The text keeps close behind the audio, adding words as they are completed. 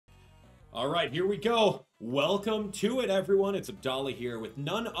All right, here we go. Welcome to it, everyone. It's Abdallah here with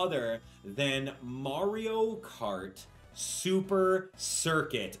none other than Mario Kart Super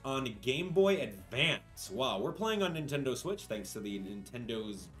Circuit on Gameboy Advance. Wow, we're playing on Nintendo Switch thanks to the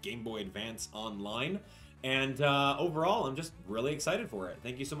Nintendo's Gameboy Advance Online. And overall, I'm just really excited for it.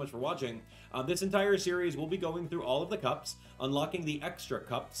 Thank you so much for watching. This entire series, we'll be going through all of the cups, unlocking the extra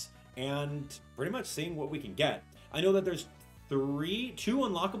cups, and pretty much seeing what we can get. I know that there's two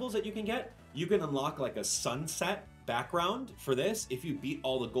unlockables that you can get. You can unlock like a sunset background for this if you beat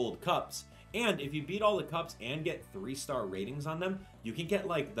all the gold cups. And if you beat all the cups and get 3-star ratings on them, you can get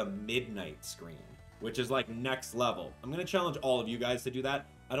like the midnight screen, which is like next level. I'm going to challenge all of you guys to do that.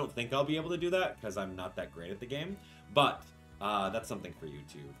 I don't think I'll be able to do that because I'm not that great at the game, but that's something for you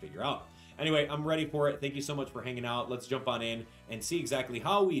to figure out. Anyway, I'm ready for it. Thank you so much for hanging out. Let's jump on in and see exactly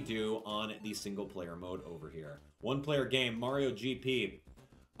how we do on the single player mode over here. One player game, Mario GP.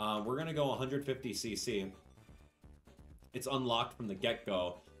 We're going to go 150cc. It's unlocked from the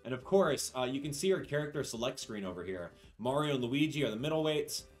get-go. And of course, you can see our character select screen over here. Mario and Luigi are the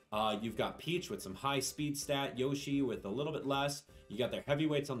middleweights. You've got Peach with some high speed stat, Yoshi with a little bit less. You got their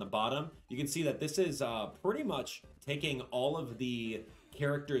heavyweights on the bottom. You can see that this is pretty much taking all of the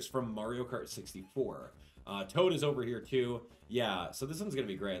characters from Mario Kart 64. Toad is over here too. Yeah, so this one's gonna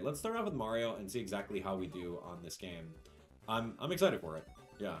be great. Let's start off with Mario and see exactly how we do on this game. I'm excited for it.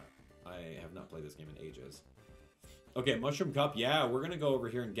 Yeah, I have not played this game in ages. Okay, Mushroom Cup. Yeah, we're gonna go over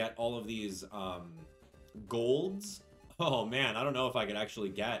here and get all of these golds. Oh man, I don't know if I could actually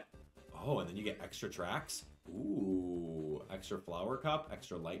get. Oh, and then you get extra tracks. Ooh, extra flower cup,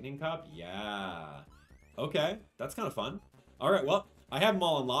 extra lightning cup. Yeah. Okay, that's kind of fun. All right, well, I have them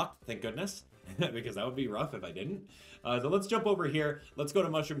all unlocked, thank goodness, because that would be rough if I didn't. So let's jump over here. Let's go to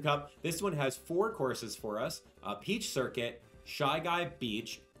Mushroom Cup. This one has 4 courses for us. Peach Circuit, Shy Guy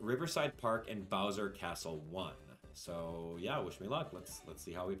Beach, Riverside Park, and Bowser Castle 1. So yeah, wish me luck. Let's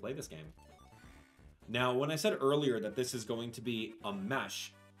see how we play this game. Now, when I said earlier that this is going to be a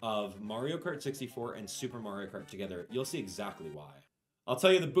mesh of Mario Kart 64 and Super Mario Kart together, you'll see exactly why. I'll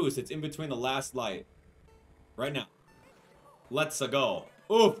tell you the boost. It's in between the last light. Right now. Let's go.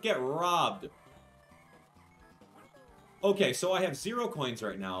 Oof, get robbed. Okay, so I have 0 coins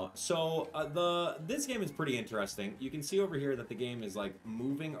right now. So this game is pretty interesting. You can see over here that the game is like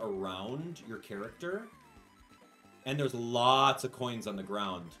moving around your character. And there's lots of coins on the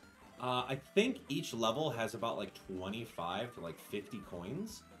ground. I think each level has about like 25 to like 50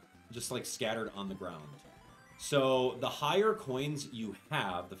 coins. Just like scattered on the ground. So the higher coins you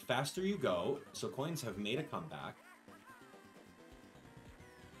have, the faster you go. So coins have made a comeback.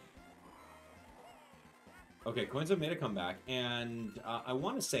 Okay, coins have made a comeback, and I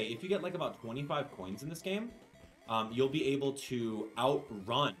want to say, if you get like about 25 coins in this game, you'll be able to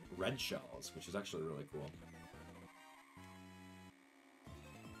outrun red shells, which is actually really cool.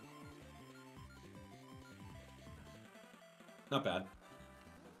 Not bad.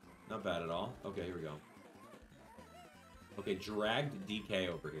 Not bad at all. Okay, here we go. Okay, dragged DK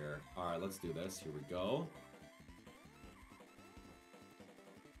over here. All right, let's do this. Here we go.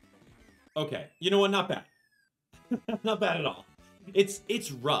 Okay, you know what? Not bad. Not bad at all.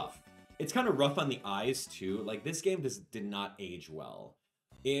 It's rough. It's kind of rough on the eyes too. Like this game did not age well.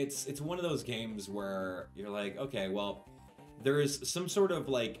 It's one of those games where you're like, okay, well, there is some sort of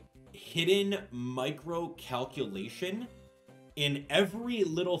like hidden micro calculation in every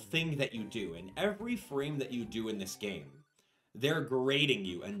little thing that you do, in every frame that you do in this game. They're grading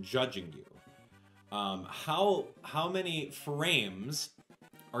you and judging you. How many frames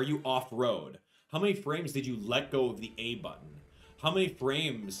are you off-road? How many frames did you let go of the A button? How many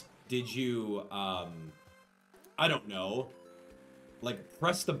frames did you, I don't know, like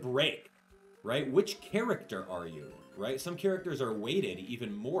press the brake, right? Which character are you, right? Some characters are weighted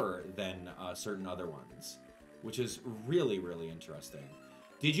even more than certain other ones, which is really, really interesting.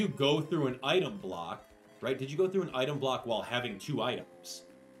 Did you go through an item block, right? Did you go through an item block while having 2 items,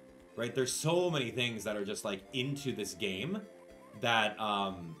 right? There's so many things that are just like into this game that,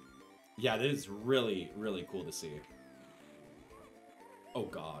 yeah, that is really, really cool to see. Oh,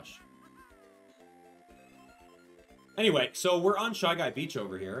 gosh. Anyway, so we're on Shy Guy Beach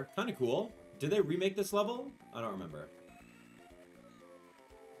over here. Kind of cool. Did they remake this level? I don't remember.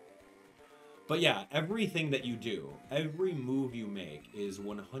 But yeah, everything that you do, every move you make is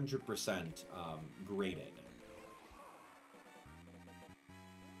 100% graded.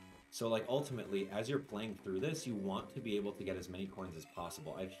 So, like, ultimately, as you're playing through this, you want to be able to get as many coins as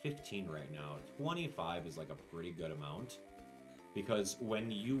possible. I have 15 right now. 25 is, like, a pretty good amount. Because when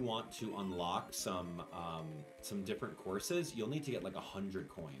you want to unlock some different courses, you'll need to get, like, 100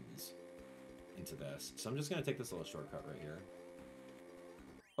 coins. into this. So I'm just going to take this little shortcut right here.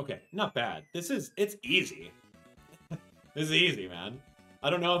 Okay, not bad. It's easy. This is easy, man. I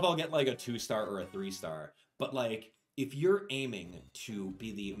don't know if I'll get like a 2-star or a 3-star, but like if you're aiming to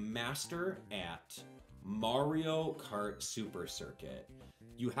be the master at Mario Kart Super Circuit,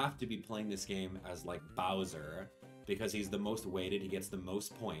 you have to be playing this game as like Bowser because he's the most weighted. He gets the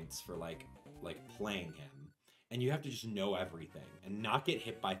most points for like playing him. And you have to just know everything and not get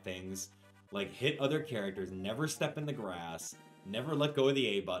hit by things, like hit other characters, never step in the grass, never let go of the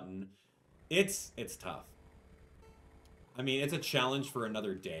A button. It's tough. I mean, it's a challenge for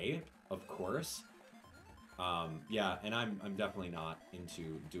another day, of course. Yeah, and I'm definitely not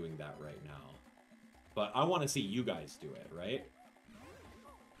into doing that right now. But I want to see you guys do it, right?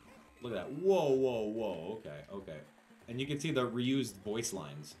 Look at that. Whoa, whoa, whoa. Okay, okay. And you can see the reused voice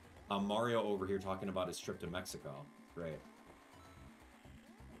lines. Mario over here talking about his trip to Mexico. Great.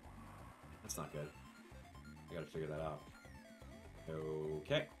 That's not good. I gotta figure that out.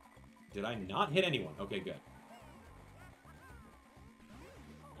 Okay. Did I not hit anyone? Okay, good.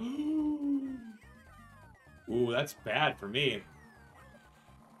 Ooh, that's bad for me.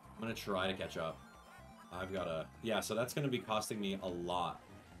 I'm gonna try to catch up. I've gotta... Yeah, so that's gonna be costing me a lot.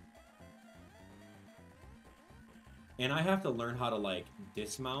 And I have to learn how to, like,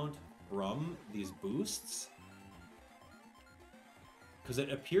 dismount from these boosts. Because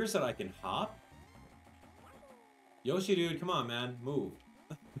it appears that I can hop. Yoshi, dude, come on, man. Move.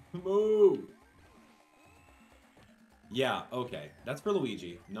 Move! Yeah, okay. That's for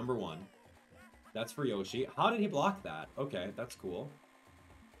Luigi, number 1. That's for Yoshi. How did he block that? Okay, that's cool.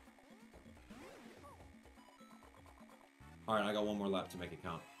 Alright, I got one more lap to make it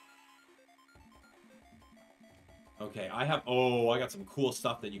count. Okay, I got some cool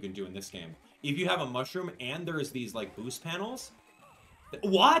stuff that you can do in this game. If you have a mushroom and there's these, like, boost panels...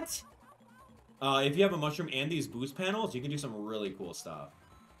 What?! If you have a mushroom and these boost panels, you can do some really cool stuff.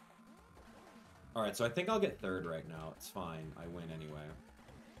 Alright, so I think I'll get 3rd right now. It's fine. I win anyway.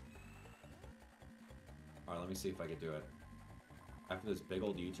 Alright, let me see if I can do it. After this big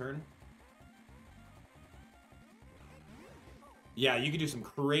old U-turn. Yeah, you can do some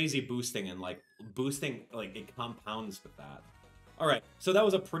crazy boosting and, like, it compounds with that. Alright, so that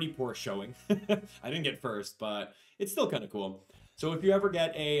was a pretty poor showing. I didn't get 1st, but it's still kind of cool. So if you ever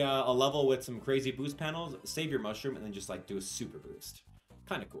get a level with some crazy boost panels, save your mushroom and then just, like, do a super boost.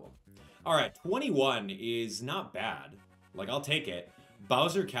 Kind of cool. Alright, 21 is not bad. Like, I'll take it.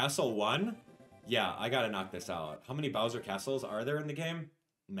 Bowser Castle 1? Yeah, I gotta knock this out. How many Bowser Castles are there in the game?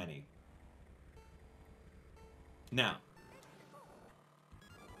 Many. Now.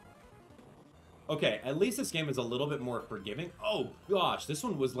 Okay, at least this game is a little bit more forgiving. Oh, gosh, this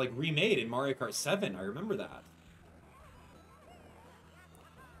one was, like, remade in Mario Kart 7. I remember that.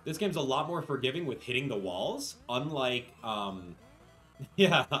 This game's a lot more forgiving with hitting the walls, unlike,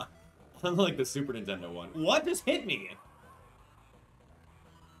 yeah, unlike the Super Nintendo one. What just hit me?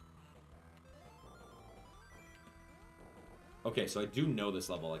 Okay, so I do know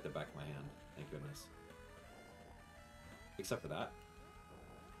this level like the back of my hand. Thank goodness. Except for that.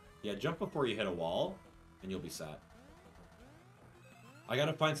 Yeah, jump before you hit a wall, and you'll be set. I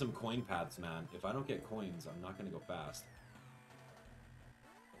gotta find some coin paths, man. If I don't get coins, I'm not gonna go fast.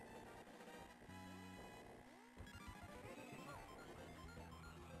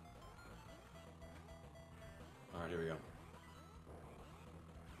 Alright, here we go.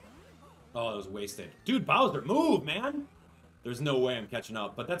 Oh, it was wasted. Dude, Bowser, move, man! There's no way I'm catching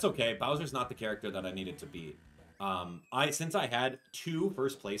up, but that's okay. Bowser's not the character that I needed to beat. Since I had 2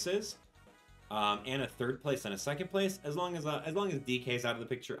 first places, and a 3rd place and a 2nd place, as long as DK's out of the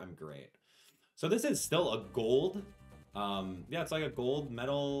picture, I'm great. So this is still a gold, yeah, it's like a gold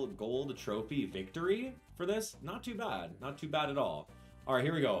medal, gold trophy victory for this. Not too bad. Not too bad at all. All right,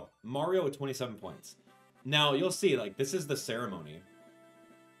 here we go. Mario with 27 points. Now, you'll see, like, this is the ceremony.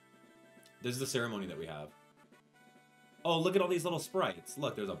 This is the ceremony that we have. Oh, look at all these little sprites.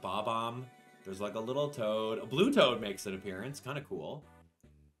 Look, there's a Bob-omb. There's, like, a little toad. A blue toad makes an appearance. Kind of cool.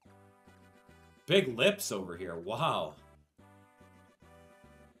 Big lips over here. Wow.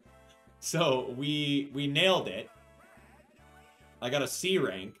 So, we nailed it. I got a C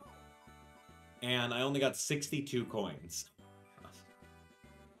rank. And I only got 62 coins.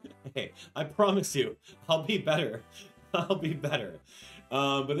 Hey, I promise you, I'll be better. I'll be better.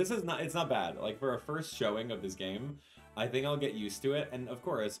 But this is not, it's not bad. Like, for a first showing of this game, I think I'll get used to it. And of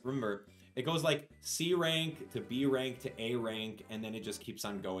course, remember, it goes like C rank to B rank to A rank, and then it just keeps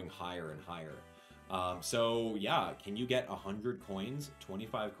on going higher and higher. So yeah, can you get 100 coins,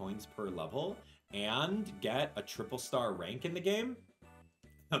 25 coins per level, and get a triple star rank in the game?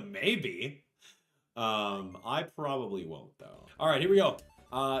 Maybe. I probably won't, though. All right, here we go.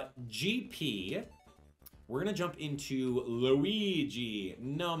 GP. We're going to jump into Luigi,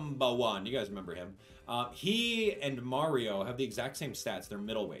 #1. You guys remember him. He and Mario have the exact same stats. They're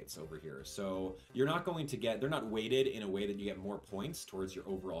middleweights over here. So you're not going to get, they're not weighted in a way that you get more points towards your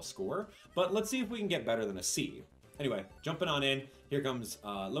overall score. But let's see if we can get better than a C. Anyway, jumping on in. Here comes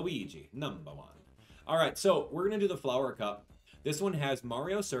Luigi, #1. All right, so we're going to do the Flower Cup. This one has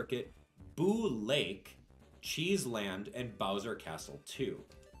Mario Circuit, Boo Lake, Cheese Land, and Bowser Castle 2.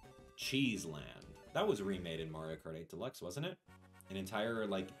 Cheese Land. That was remade in Mario Kart 8 Deluxe, wasn't it? An entire,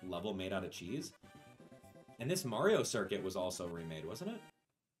 like, level made out of cheese? And this Mario Circuit was also remade, wasn't it?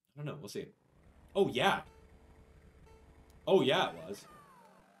 I don't know, we'll see. Oh, yeah. Oh, yeah, it was.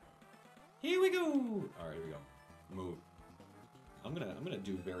 Here we go! Alright, here we go. Move. I'm gonna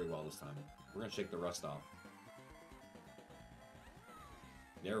do very well this time. We're gonna shake the rust off.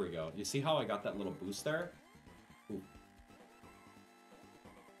 There we go. You see how I got that little boost there? Ooh.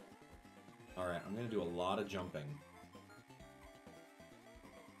 Alright, I'm gonna do a lot of jumping.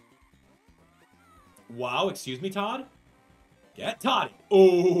 Wow, excuse me, Todd? Get Toddy!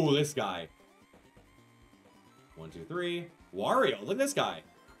 Oh, this guy. 1, 2, 3. Wario, look at this guy.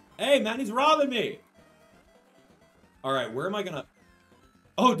 Hey, man, he's robbing me! Alright, where am I gonna...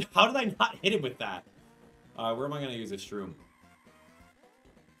 Oh, how did I not hit him with that? Where am I gonna use this shroom?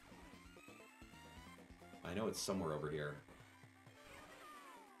 I know it's somewhere over here.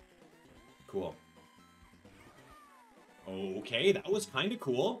 Cool. Okay, that was kind of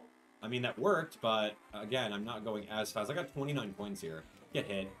cool. I mean, that worked, but again, I'm not going as fast. I got 29 points here. Get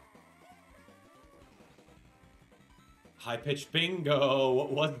hit. High-pitched bingo.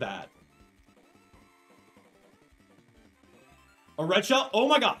 What was that? A red shell? Oh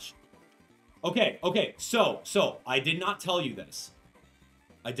my gosh. Okay, okay. So, I did not tell you this.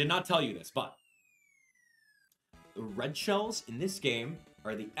 I did not tell you this, but the red shells in this game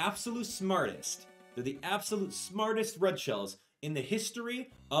are the absolute smartest. They're the absolute smartest red shells in the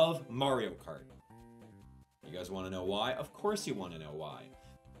history of Mario Kart. You guys want to know why? Of course you want to know why.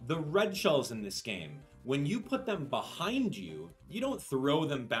 The red shells in this game, when you put them behind you, you don't throw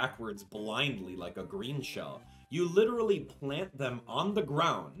them backwards blindly like a green shell. You literally plant them on the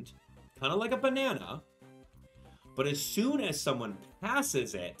ground, kind of like a banana, but as soon as someone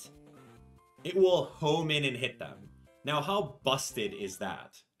passes it, it will home in and hit them. Now, how busted is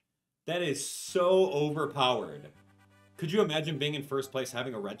that? That is so overpowered. Could you imagine being in first place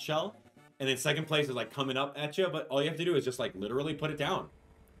having a red shell? And then second place is like coming up at you, but all you have to do is just like literally put it down.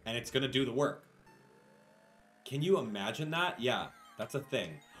 And it's gonna do the work. Can you imagine that? Yeah, that's a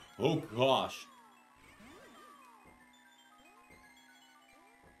thing. Oh gosh.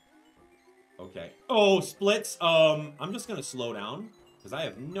 Okay. Oh, splits. I'm just gonna slow down. Because I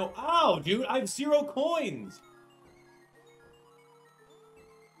have no... Ow, dude, I have 0 coins!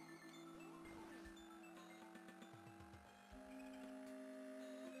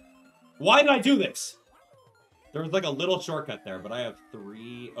 Why did I do this? There was like a little shortcut there, but I have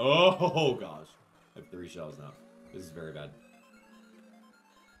 3... Oh, gosh. I have 3 shells now. This is very bad.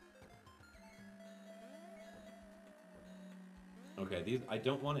 Okay, these... I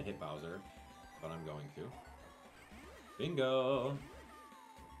don't want to hit Bowser, but I'm going to. Bingo!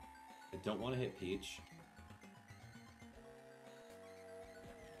 I don't want to hit Peach.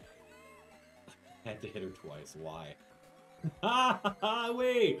 I had to hit her twice. Why? Ha ha ha!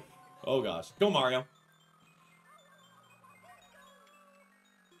 Wait! Oh gosh. Go, Mario.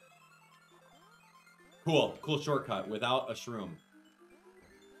 Cool. Cool shortcut without a shroom.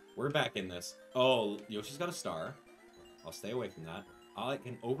 We're back in this. Oh, Yoshi's got a star. I'll stay away from that. I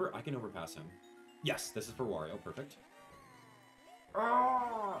can overpass him. Yes, this is for Wario. Perfect.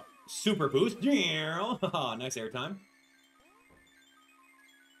 Super boost. Nice airtime.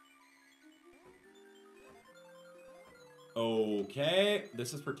 Okay,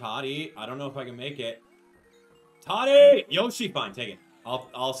 this is for Toddy. I don't know if I can make it. Toddy! Yoshi, fine, take it.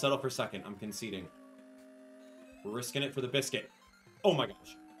 I'll settle for second. I'm conceding. We're risking it for the biscuit. Oh my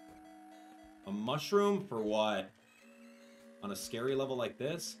gosh. A mushroom for what? On a scary level like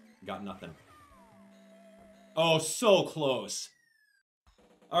this? Got nothing. Oh, so close.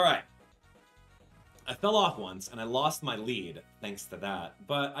 Alright. I fell off once, and I lost my lead, thanks to that.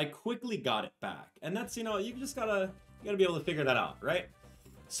 But I quickly got it back. And that's, you know, you just gotta be able to figure that out, right?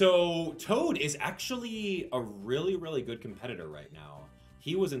 So, Toad is actually a really, really good competitor right now.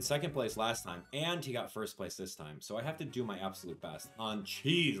 He was in second place last time, and he got first place this time. So I have to do my absolute best on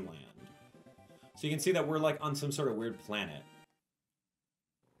Cheese Land. So you can see that we're like on some sort of weird planet.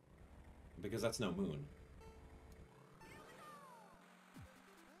 Because that's no moon.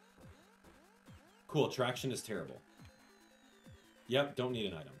 Cool, traction is terrible. Yep, don't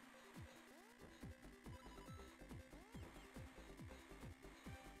need an item.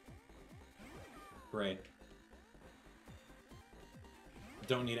 Great.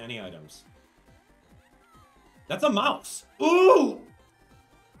 Don't need any items. That's a mouse! Ooh!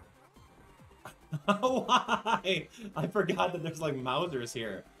 Why? I forgot that there's like Mousers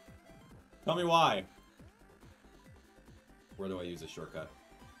here. Tell me why. Where do I use a shortcut?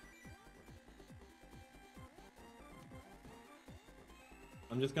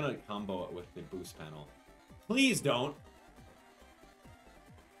 I'm just gonna combo it with the boost panel. Please don't!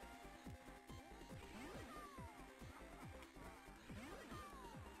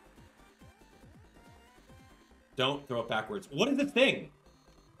 Don't throw it backwards. What is the thing?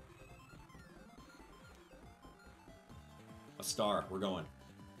 A star. We're going.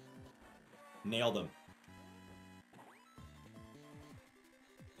 Nailed him.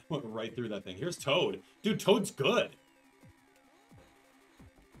 Went right through that thing. Here's Toad. Dude, Toad's good.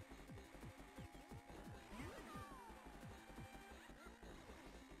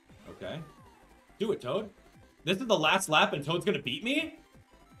 Okay. Do it, Toad. This is the last lap and Toad's gonna beat me?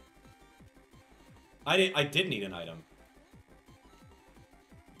 I did need an item.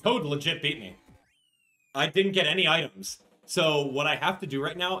 Toad legit beat me. I didn't get any items. So what I have to do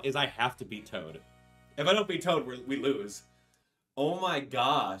right now is I have to beat Toad. If I don't beat Toad, we lose. Oh my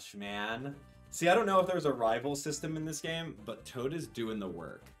gosh, man. See, I don't know if there's a rival system in this game, but Toad is doing the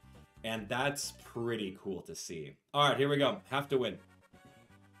work. And that's pretty cool to see. All right, here we go. Have to win.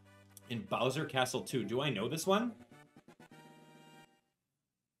 In Bowser Castle 2. Do I know this one?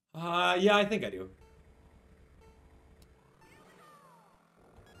 Yeah, I think I do.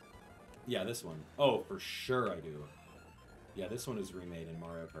 Yeah, this one. Oh, for sure I do. Yeah, this one is remade in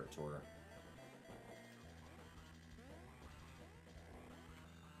Mario Kart Tour.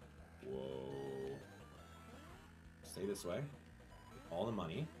 Whoa. Stay this way. All the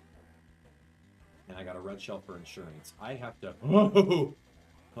money. And I got a red shell for insurance. I have to... Oh!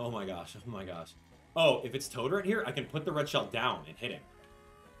 Oh my gosh, oh my gosh. Oh, if it's Toad right here, I can put the red shell down and hit him.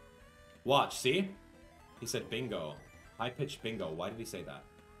 Watch, see? He said bingo. High-pitched bingo. Why did he say that?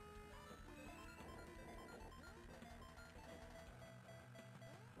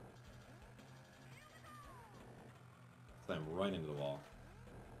 Slam right into the wall.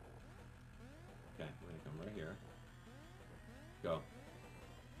 Okay, we're gonna come right here. Go.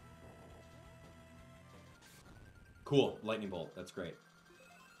 Cool, lightning bolt. That's great.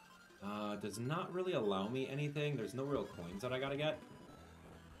 Does not really allow me anything. There's no real coins that I gotta get.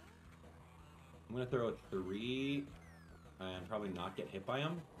 I'm gonna throw a 3 and probably not get hit by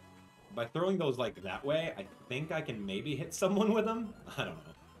him. By throwing those like that way, I think I can maybe hit someone with them. I don't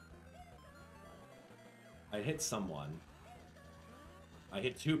know. I hit someone. I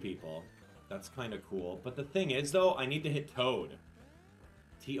hit 2 people. That's kind of cool. But the thing is, though, I need to hit Toad.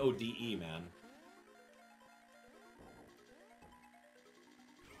 T-O-D-E, man.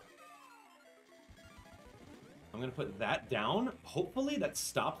 I'm going to put that down. Hopefully that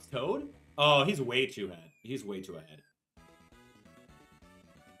stops Toad. Oh, he's way too ahead. He's way too ahead.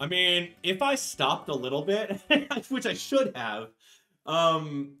 I mean, if I stopped a little bit, which I should have,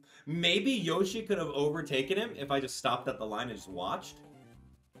 maybe Yoshi could have overtaken him if I just stopped at the line and just watched.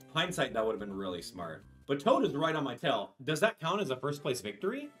 Hindsight, that would have been really smart. But Toad is right on my tail. Does that count as a first place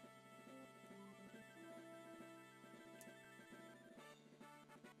victory?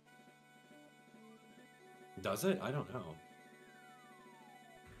 Does it? I don't know.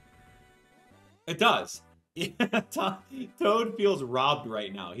 It does. Toad feels robbed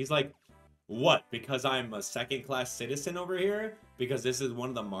right now. He's like, what? Because I'm a second-class citizen over here? Because this is one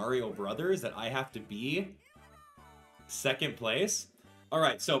of the Mario Brothers that I have to be second place? All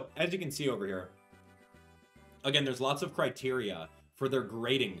right, so as you can see over here, again, there's lots of criteria for their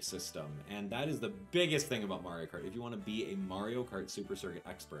grading system, and that is the biggest thing about Mario Kart. If you want to be a Mario Kart Super Circuit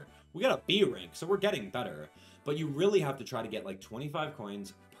expert, we got a B rank, so we're getting better, but you really have to try to get like 25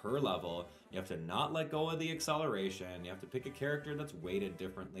 coins per level. You have to not let go of the acceleration. You have to pick a character that's weighted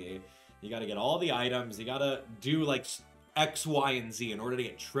differently. You got to get all the items. You got to do like X, Y, and Z in order to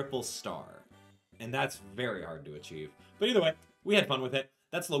get triple star, and that's very hard to achieve. But either way, we had fun with it.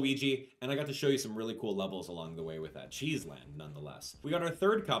 That's Luigi, and I got to show you some really cool levels along the way with that. Cheeseland, nonetheless. We got our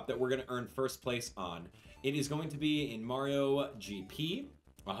third cup that we're going to earn first place on. It is going to be in Mario GP,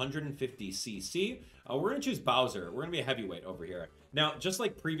 150cc. We're going to choose Bowser. We're going to be a heavyweight over here. Now, just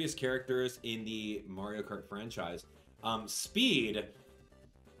like previous characters in the Mario Kart franchise, speed,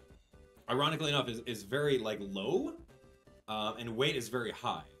 ironically enough, is very like low, and weight is very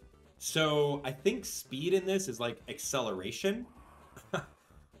high. So I think speed in this is like acceleration.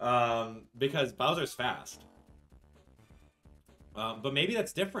 Because Bowser's fast. But maybe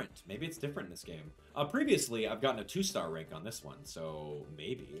that's different. Maybe it's different in this game. Previously, I've gotten a 2-star rank on this one, so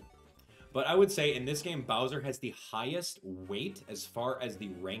maybe. But I would say in this game, Bowser has the highest weight as far as the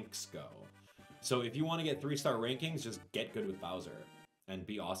ranks go. So if you want to get 3-star rankings, just get good with Bowser and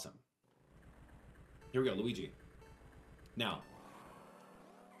be awesome. Here we go, Luigi. Now,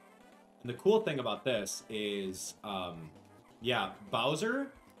 and the cool thing about this is, yeah, Bowser,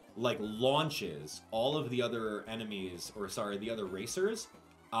 like, launches all of the other enemies, or sorry, the other racers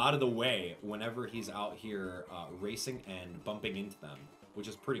out of the way whenever he's out here racing and bumping into them, which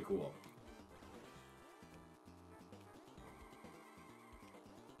is pretty cool.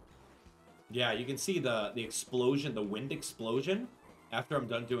 Yeah, you can see the explosion, the wind explosion, after I'm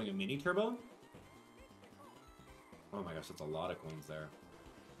done doing a mini turbo. Oh my gosh, that's a lot of coins there.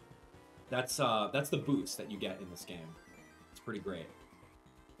 That's the boost that you get in this game. It's pretty great.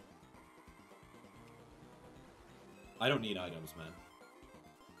 I don't need items, man.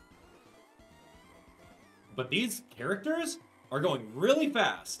 But these characters are going really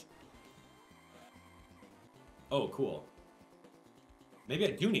fast. Oh, cool. Maybe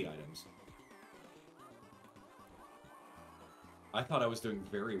I do need items. I thought I was doing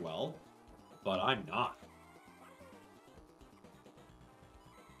very well, but I'm not.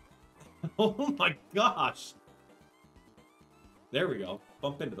 Oh my gosh! There we go.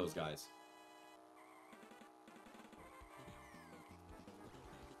 Bump into those guys.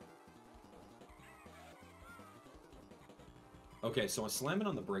 Okay, so I'm slamming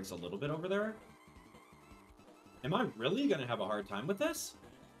on the brakes a little bit over there. Am I really gonna have a hard time with this?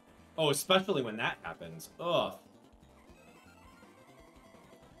 Oh, especially when that happens. Ugh.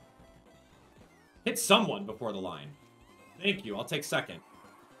 Hit someone before the line. Thank you, I'll take second.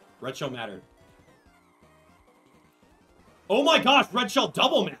 Red shell mattered. Oh my gosh, red shell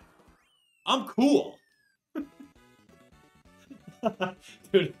double mattered. I'm cool.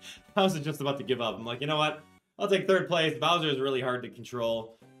 Dude, I was just about to give up. I'm like, you know what? I'll take third place. Bowser is really hard to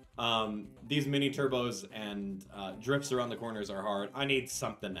control. These mini turbos and drifts around the corners are hard. I need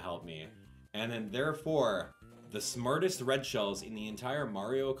something to help me. And then therefore, the smartest red shells in the entire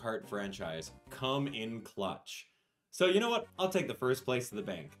Mario Kart franchise come in clutch. So you know what? I'll take the first place to the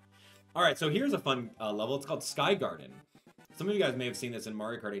bank. All right, so here's a fun level. It's called Sky Garden. Some of you guys may have seen this in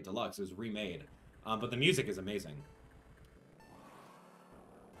Mario Kart 8 Deluxe. It was remade, but the music is amazing.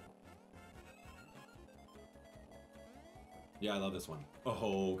 Yeah, I love this one.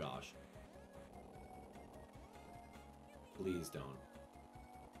 Oh, gosh. Please don't.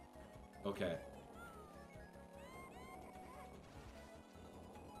 Okay.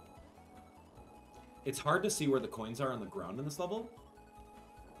 It's hard to see where the coins are on the ground in this level.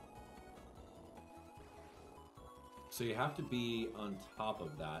 So you have to be on top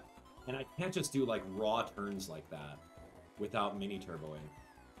of that. And I can't just do, like, raw turns like that without mini turboing.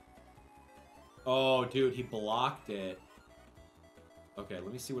 Oh, dude, he blocked it. Okay,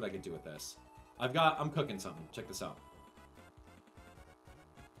 let me see what I can do with this. I'm cooking something. Check this out.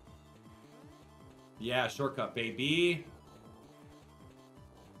 Yeah, shortcut, baby.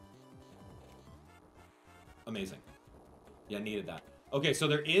 Amazing. Yeah, needed that. Okay, so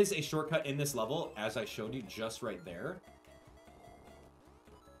there is a shortcut in this level, as I showed you just right there.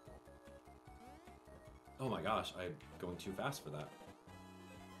 Oh my gosh, I'm going too fast for that.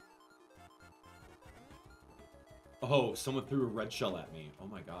 Oh, someone threw a red shell at me. Oh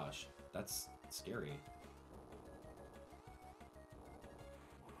my gosh, that's scary.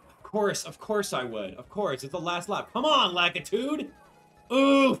 Of course I would. Of course, it's the last lap. Come on, Lackitude!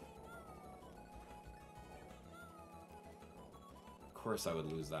 Ooh! Of course I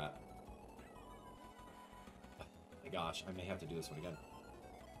would lose that. Oh my gosh, I may have to do this one again.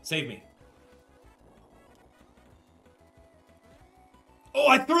 Save me. Oh,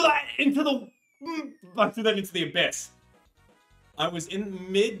 I threw that into the... I threw that into the abyss. I was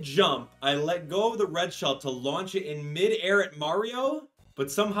in mid-jump. I let go of the red shell to launch it in mid-air at Mario, but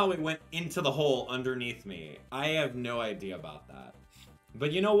somehow it went into the hole underneath me. I have no idea about that.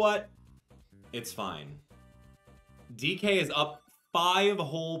 But you know what? It's fine. DK is up 5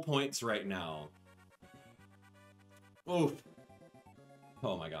 whole points right now. Oof.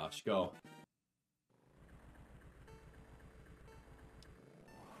 Oh my gosh, go.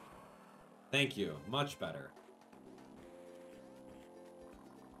 Thank you. Much better.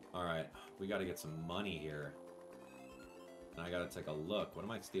 Alright, we gotta get some money here. And I gotta take a look. What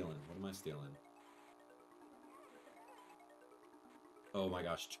am I stealing? What am I stealing? Oh my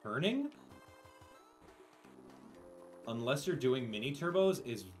gosh, turning? Unless you're doing mini turbos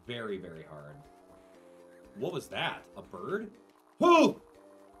is very, very hard. What was that? A bird? Who?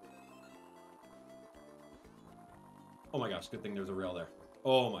 gosh, good thing there's a rail there.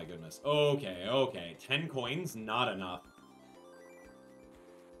 Oh my goodness. Okay, okay. 10 coins, not enough.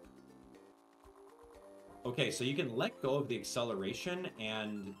 Okay, so you can let go of the acceleration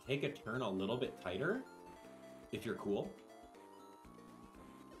and take a turn a little bit tighter, if you're cool.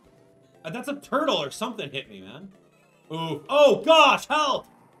 That's a turtle or something hit me, man. Ooh. Oh gosh, help!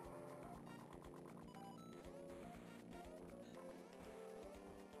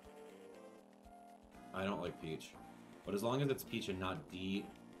 I don't like Peach. But as long as it's Peach and not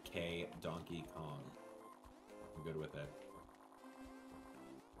DK Donkey Kong, I'm good with it.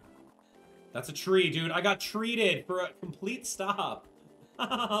 That's a tree, dude. I got treated for a complete stop.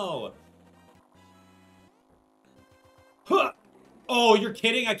 Oh. Huh. Oh, you're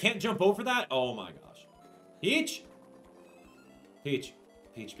kidding? I can't jump over that? Oh my gosh. Peach? Peach.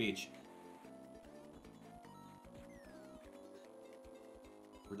 Peach, Peach.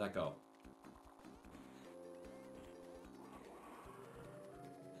 Where'd that go?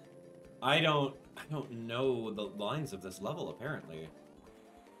 I don't know the lines of this level, apparently.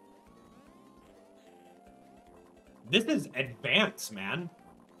 This is advanced, man.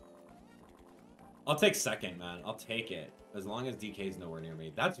 I'll take second, man. I'll take it. As long as DK's nowhere near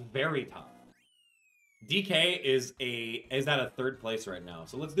me. That's very tough. DK is at a third place right now.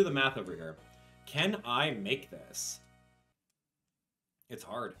 So let's do the math over here. Can I make this? It's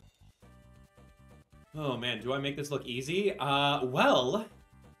hard. Oh, man. Do I make this look easy? Well,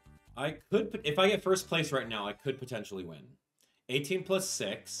 I could... If I get first place right now, I could potentially win. 18 plus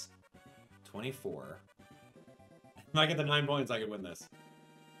 6. 24. If I get the 9 points, I could win this.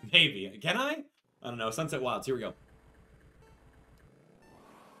 Maybe. Can I? I don't know. Sunset Wilds. Here we go.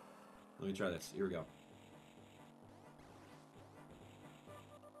 Let me try this. Here we go.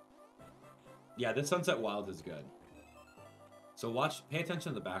 Yeah, this Sunset Wilds is good. So watch, pay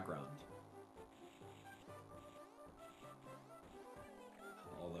attention to the background.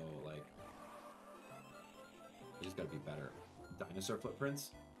 Although, like, I just gotta be better. Dinosaur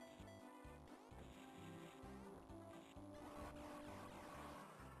footprints.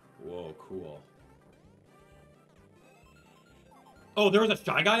 Whoa, cool. Oh, there was a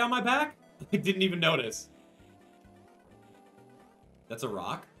Shy Guy on my back? I didn't even notice. That's a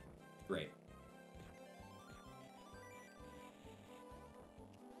rock? Great.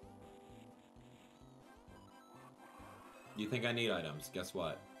 You think I need items? Guess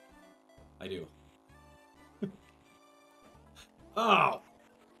what? I do. Oh!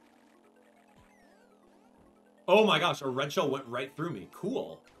 Oh my gosh, a red shell went right through me.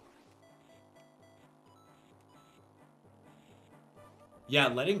 Cool. Yeah,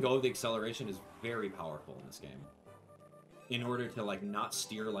 letting go of the acceleration is very powerful in this game. In order to, like, not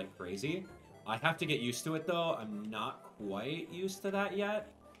steer like crazy. I have to get used to it, though. I'm not quite used to that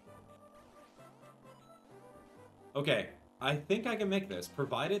yet. Okay, I think I can make this,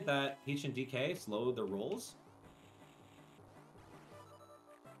 provided that Peach and DK slow the rolls.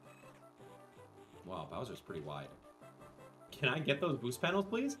 Wow, Bowser's pretty wide. Can I get those boost panels,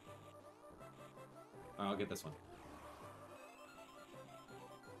 please? All right, I'll get this one.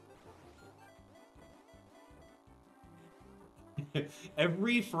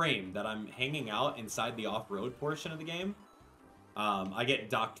 Every frame that I'm hanging out inside the off-road portion of the game, I get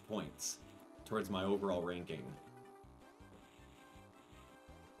docked points towards my overall ranking.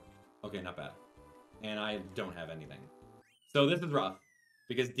 Okay, not bad. And I don't have anything. So this is rough,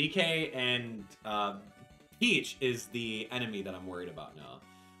 because DK and Peach is the enemy that I'm worried about now.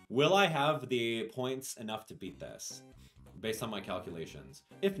 Will I have the points enough to beat this, based on my calculations?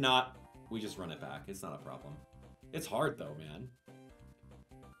 If not, we just run it back. It's not a problem. It's hard, though, man.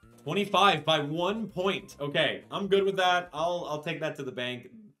 25 by 1 point. Okay, I'm good with that. I'll take that to the bank.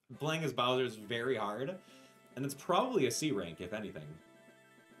 Playing as Bowser is very hard, and it's probably a C rank, if anything.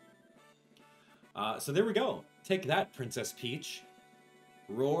 So there we go. Take that, Princess Peach.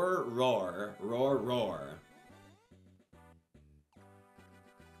 Roar, roar, roar, roar.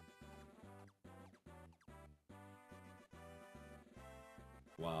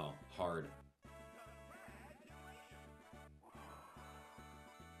 Wow, hard.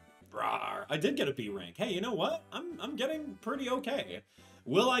 Rawr. I did get a B rank. Hey, you know what? I'm getting pretty okay.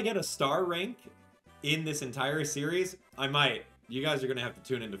 Will I get a star rank in this entire series? I might. You guys are gonna have to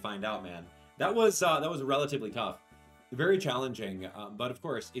tune in to find out, man. That was relatively tough, very challenging. But of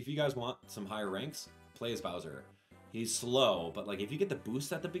course, if you guys want some higher ranks, play as Bowser. He's slow, but like if you get the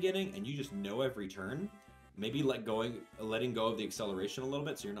boost at the beginning and you just know every turn, maybe letting go of the acceleration a little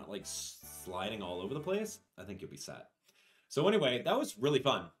bit, so you're not like sliding all over the place. I think you'll be set. So anyway, that was really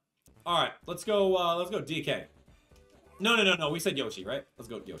fun. All right, let's go DK. No. We said Yoshi, right? Let's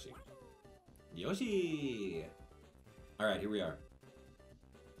go Yoshi. Yoshi. All right, here we are.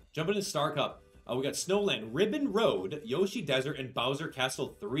 Jumping into Star Cup. We got Snowland, Ribbon Road, Yoshi Desert, and Bowser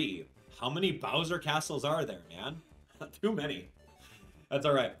Castle 3. How many Bowser Castles are there, man? Too many. That's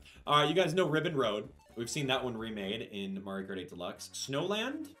all right. All right, you guys know Ribbon Road. We've seen that one remade in Mario Kart 8 Deluxe.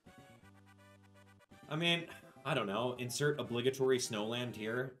 Snowland? I mean, I don't know. Insert obligatory Snowland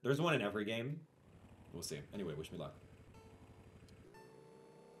here. There's one in every game. We'll see. Anyway, wish me luck.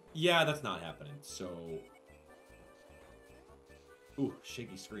 Yeah, that's not happening. So... Ooh,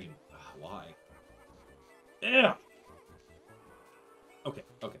 shaky screen. Why? Yeah. Okay,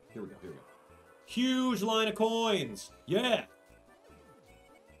 here we go. Huge line of coins. Yeah.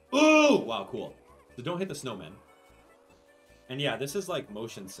 Ooh, wow, cool. So don't hit the snowman. And yeah, this is like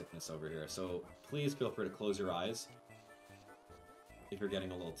motion sickness over here. So please feel free to close your eyes if you're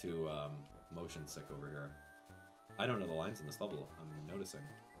getting a little too motion sick over here. I don't know the lines in this level. I'm noticing.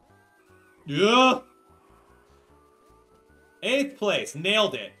 Yeah. 8th place.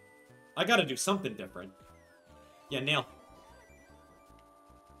 Nailed it. I gotta do something different. Yeah, nail.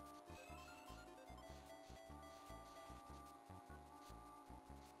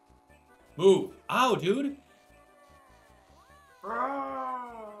 Move. Ow, dude.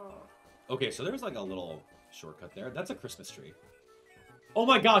 Okay, so there's like a little shortcut there. That's a Christmas tree. Oh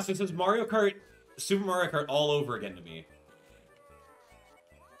my gosh, this is Mario Kart, Super Mario Kart all over again to me.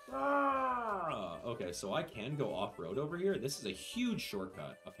 Okay, so I can go off-road over here. This is a huge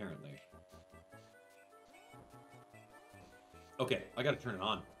shortcut, apparently. Okay, I gotta turn it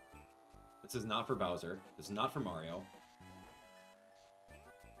on. This is not for Bowser. This is not for Mario.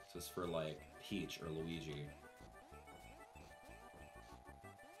 This is for, like, Peach or Luigi.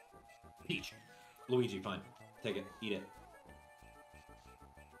 Peach. Luigi, fine. Take it. Eat it.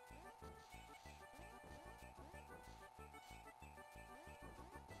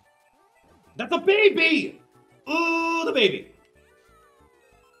 That's a baby! Ooh, the baby!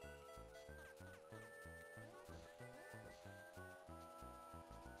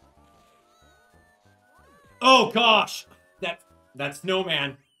 Oh, gosh! That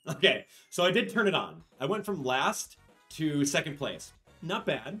snowman. Okay, so I did turn it on. I went from last to 2nd place. Not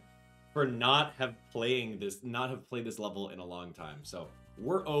bad for not have played this level in a long time. So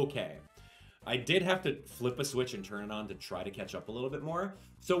we're okay. I did have to flip a switch and turn it on to try to catch up a little bit more.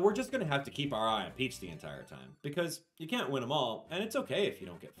 So we're just going to have to keep our eye on Peach the entire time. Because you can't win them all. And it's okay if you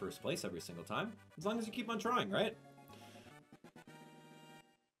don't get 1st place every single time. As long as you keep on trying, right?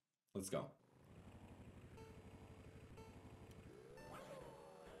 Let's go.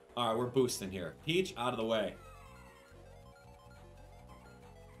 Alright, we're boosting here. Peach, out of the way.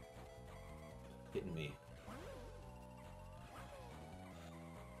 Hitting me.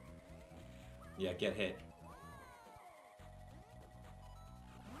 Yeah, get hit.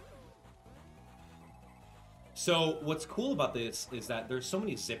 So, what's cool about this is that there's so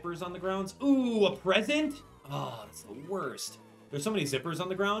many zippers on the grounds. Ooh, a present? Oh, that's the worst. There's so many zippers on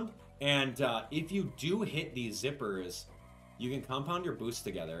the ground, and if you do hit these zippers, you can compound your boosts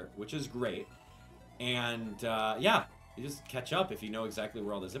together, which is great. And, yeah, you just catch up if you know exactly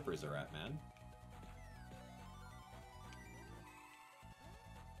where all the zippers are at, man.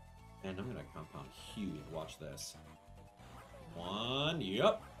 And I'm gonna compound huge. Watch this. 1,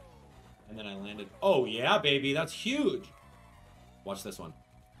 yep. And then I landed. Oh, yeah, baby, that's huge. Watch this one.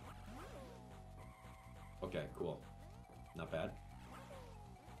 Okay, cool. Not bad.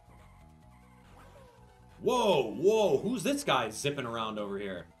 Whoa, whoa, who's this guy zipping around over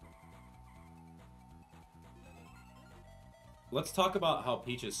here? Let's talk about how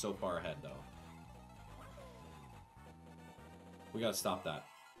Peach is so far ahead, though. We gotta stop that.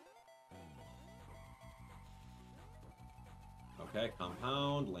 Okay,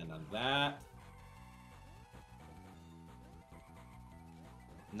 compound, land on that.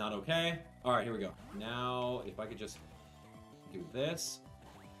 Not okay. All right, here we go. Now, if I could just do this.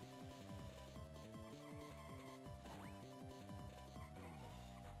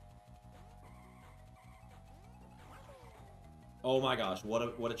 Oh my gosh,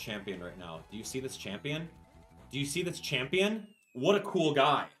 what a champion right now. Do you see this champion? Do you see this champion? What a cool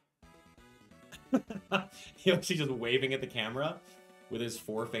guy. Yoshi just waving at the camera with his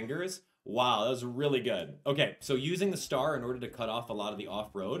 4 fingers. Wow, that was really good. Okay, so using the star in order to cut off a lot of the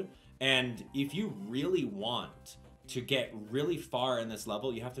off-road. And if you really want to get really far in this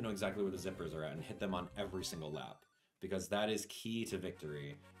level, you have to know exactly where the zippers are at and hit them on every single lap. Because that is key to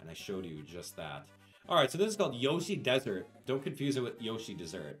victory. And I showed you just that. Alright, so this is called Yoshi Desert. Don't confuse it with Yoshi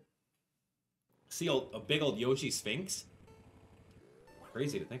Dessert. See a big old Yoshi Sphinx?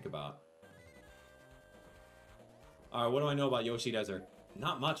 Crazy to think about. Alright, what do I know about Yoshi Desert?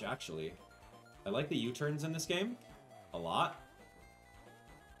 Not much, actually. I like the U-turns in this game. A lot?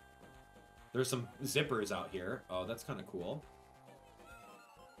 There's some zippers out here. Oh, that's kind of cool.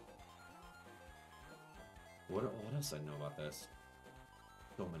 What else I know about this?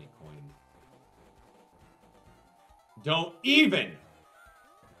 So many coins. Don't even!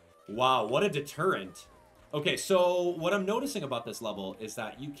 Wow, what a deterrent. Okay, so what I'm noticing about this level is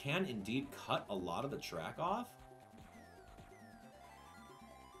that you can indeed cut a lot of the track off.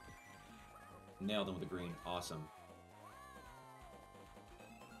 Nailed him with the green. Awesome.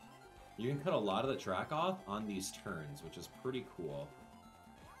 You can cut a lot of the track off on these turns, which is pretty cool.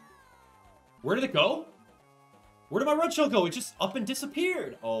 Where did it go? Where did my red shell go? It just up and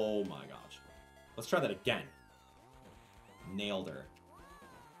disappeared. Oh my gosh. Let's try that again. Nailed her.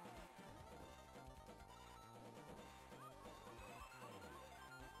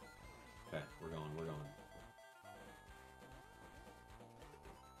 Okay, we're going.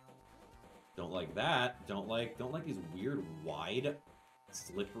 Don't like that. Don't like these weird, wide,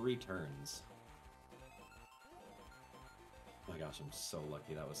 slippery turns. Oh my gosh, I'm so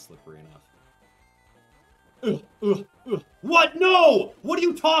lucky that was slippery enough. What? No! What are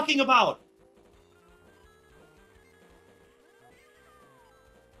you talking about?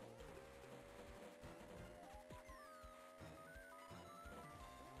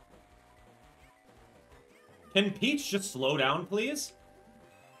 Can Peach just slow down, please?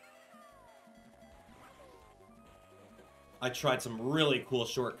 I tried some really cool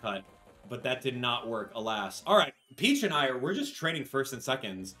shortcut, but that did not work, alas. All right, Peach and we're just trading first and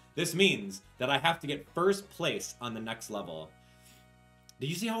seconds. This means that I have to get first place on the next level. Did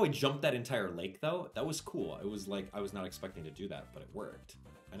you see how I jumped that entire lake, though? That was cool. It was like, I was not expecting to do that, but it worked.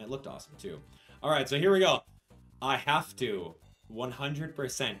 And it looked awesome, too. All right, so here we go. I have to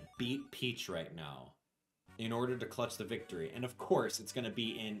 100% beat Peach right now in order to clutch the victory. And of course, it's going to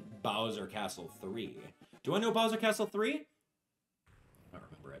be in Bowser Castle 3. Do I know Bowser Castle 3? I don't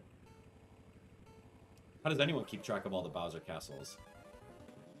remember it. How does anyone keep track of all the Bowser Castles?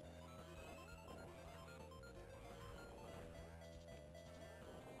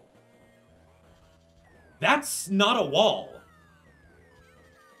 That's not a wall.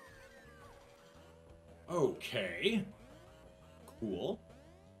 Okay. Cool.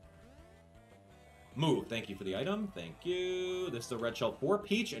 Move. Thank you for the item. Thank you. This is a red shell for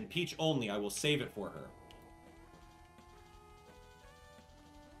Peach, and Peach only. I will save it for her.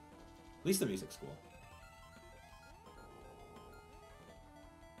 At least the music's cool.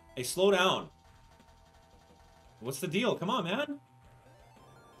 Hey, slow down. What's the deal? Come on, man.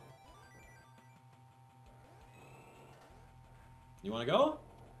 You want to go?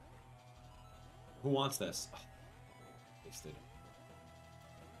 Who wants this? Oh, wasted.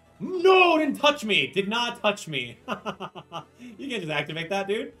 No, didn't touch me. Did not touch me. You can't just activate that,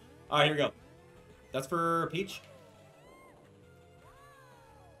 dude. All right, here we go. That's for Peach.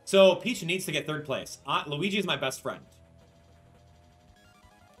 So Peach needs to get third place. Luigi is my best friend.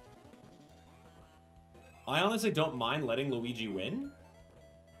 I honestly don't mind letting Luigi win.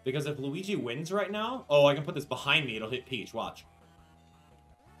 Because if Luigi wins right now... Oh, I can put this behind me. It'll hit Peach. Watch.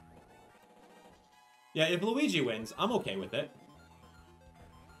 Yeah, if Luigi wins, I'm okay with it.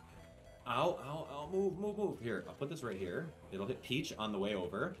 Ow. Move. Here, I'll put this right here. It'll hit Peach on the way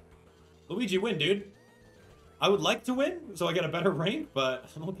over. Luigi, win, dude. I would like to win, so I get a better rank, but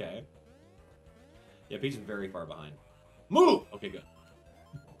I'm okay. Yeah, Peach is very far behind. Move! Okay, good.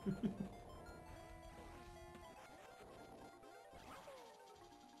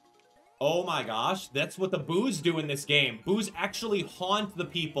 Oh my gosh, that's what the boos do in this game. Boos actually haunt the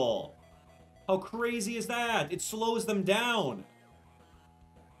people. How crazy is that? It slows them down.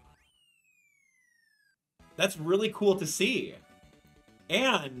 That's really cool to see.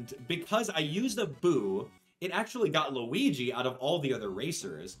 And because I used a boo, it actually got Luigi out of all the other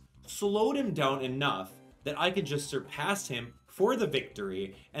racers, slowed him down enough that I could just surpass him for the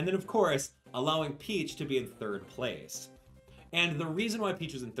victory, and then of course, allowing Peach to be in third place. And the reason why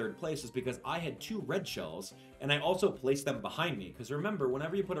Peach was in third place is because I had 2 red shells, and I also placed them behind me. Because remember,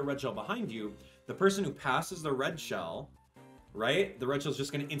 whenever you put a red shell behind you, the person who passes the red shell, right? The red shell is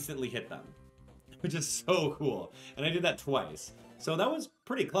just going to instantly hit them. Which is so cool. And I did that twice. So that was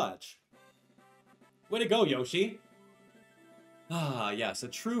pretty clutch. Way to go, Yoshi. Ah, yes, a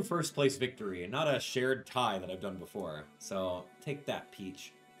true first place victory, and not a shared tie that I've done before. So, take that,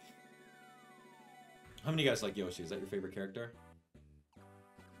 Peach. How many of you guys like Yoshi? Is that your favorite character?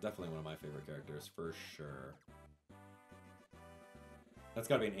 Definitely one of my favorite characters, for sure. That's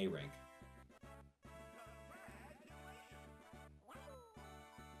gotta be an A rank.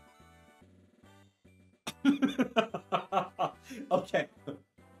 Okay.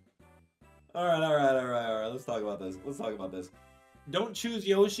 All right, all right, all right, all right. Let's talk about this. Let's talk about this. Don't choose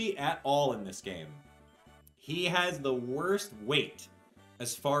Yoshi at all in this game. He has the worst weight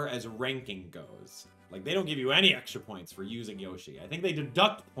as far as ranking goes. Like, they don't give you any extra points for using Yoshi. I think they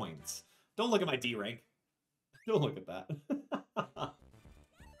deduct points. Don't look at my D rank. Don't look at that.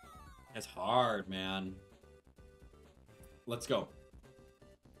 It's hard, man. Let's go.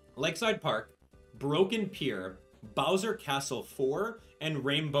 Lakeside Park, Broken Pier, Bowser Castle 4, and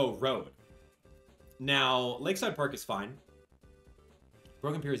Rainbow Road. Now, Lakeside Park is fine.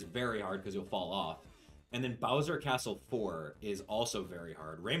 Broken Pier is very hard because you'll fall off. And then Bowser Castle 4 is also very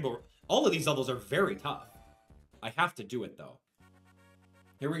hard. All of these levels are very tough. I have to do it, though.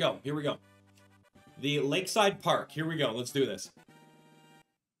 Here we go. Here we go. The Lakeside Park. Here we go. Let's do this.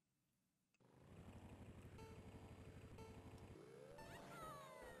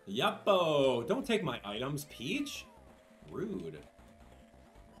 Yuppo! Don't take my items, Peach. Rude.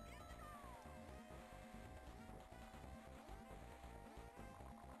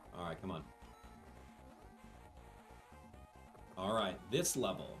 Alright, come on. Alright, this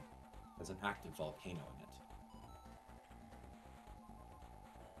level has an active volcano in it.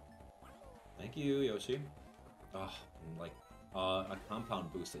 Thank you, Yoshi. Oh, like, a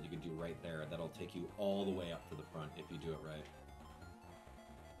compound boost that you can do right there. That'll take you all the way up to the front if you do it right.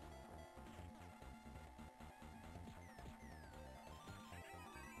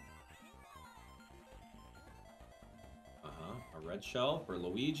 A red shell for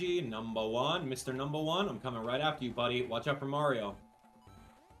Luigi, number one. Mr. Number One, I'm coming right after you, buddy. Watch out for Mario.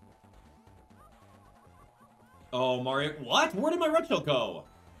 Oh, Mario. What? Where did my red shell go?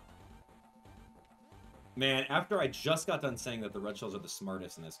 Man, after I just got done saying that the red shells are the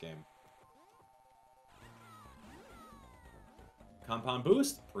smartest in this game. Compound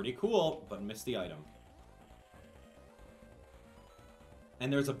boost, pretty cool, but missed the item.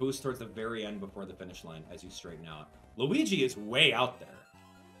 And there's a boost towards the very end before the finish line as you straighten out. Luigi is way out there.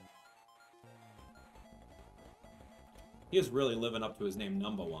 He is really living up to his name,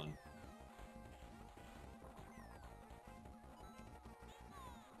 Number One.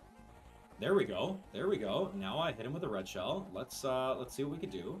 There we go. There we go. Now I hit him with a red shell. Let's see what we can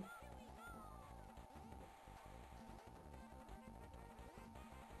do.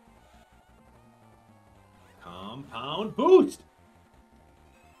 Compound boost!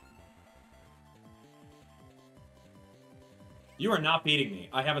 You are not beating me.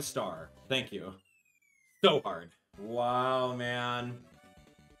 I have a star. Thank you. So hard. Wow, man.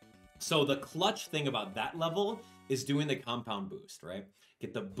 So the clutch thing about that level is doing the compound boost, right?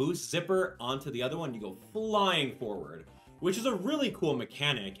 Get the boost zipper onto the other one, you go flying forward, which is a really cool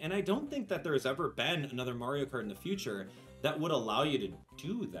mechanic, and I don't think that there's ever been another Mario Kart in the future that would allow you to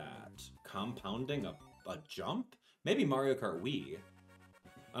do that. Compounding a jump? Maybe Mario Kart Wii.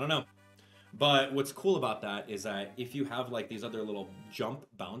 I don't know. But what's cool about that is that if you have like these other little jump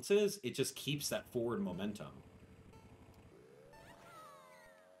bounces, it just keeps that forward momentum.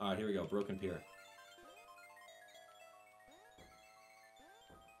 Alright, here we go. Broken Pier.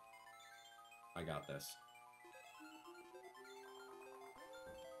 I got this.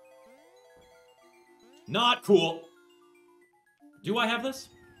 Not cool! Do I have this?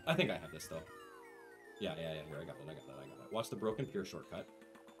 I think I have this, though. Yeah, here, I got that. Watch the Broken Pier shortcut.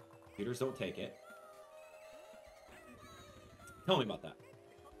 Computers don't take it. Tell me about that.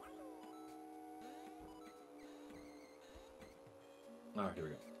 Alright, here we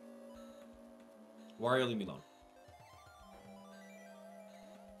go. Wario, leave me alone.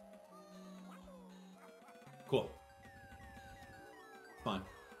 Cool. Fine.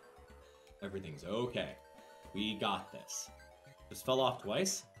 Everything's okay. We got this. Just fell off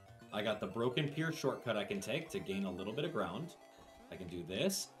twice. I got the Broken Pier shortcut I can take to gain a little bit of ground. I can do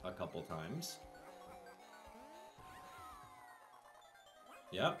this a couple times.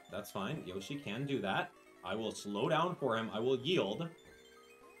 Yep, that's fine. Yoshi can do that. I will slow down for him. I will yield.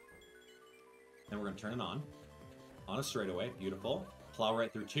 Then we're going to turn it on. On a straightaway. Beautiful. Plow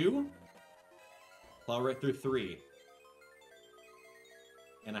right through 2. Plow right through 3.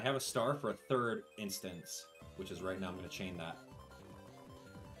 And I have a star for a third instance, which is right now. I'm going to chain that.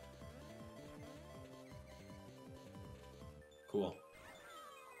 Cool.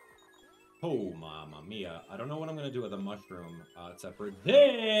 Oh, mamma mia. I don't know what I'm going to do with a mushroom, except for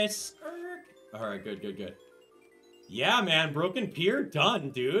this. Alright, good. Yeah, man. Broken Pier,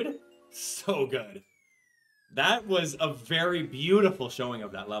 done, dude. So good. That was a very beautiful showing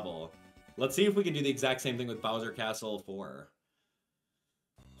of that level. Let's see if we can do the exact same thing with Bowser Castle 4.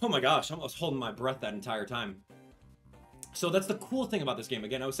 Oh my gosh, I was holding my breath that entire time. So that's the cool thing about this game.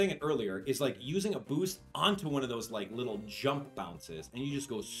 Again, I was saying it earlier, is like using a boost onto one of those like little jump bounces, and you just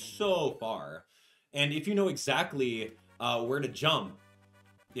go so far. And if you know exactly where to jump,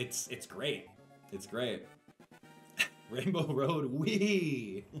 it's great. It's great. Rainbow Road,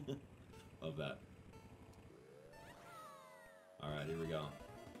 wee! Love that. Alright, here we go.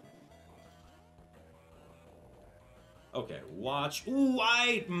 Okay, watch. Ooh,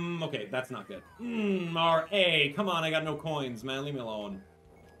 okay, that's not good. R.A. Come on, I got no coins, man. Leave me alone.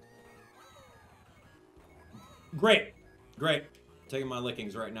 Great. Great. Taking my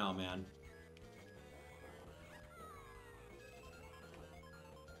lickings right now, man.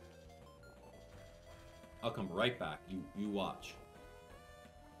 I'll come right back. You watch.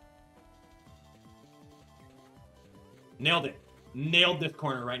 Nailed it. Nailed this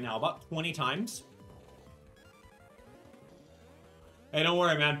corner right now. About 20 times. Hey, don't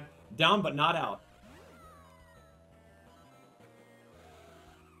worry, man. Down, but not out.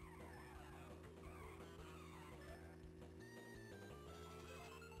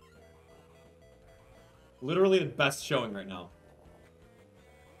 Literally the best showing right now.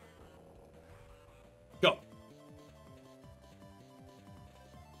 Go.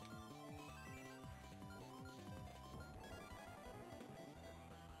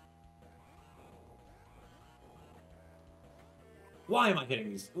 Why am I hitting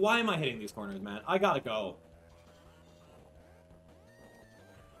these? Why am I hitting these corners, man? I gotta go.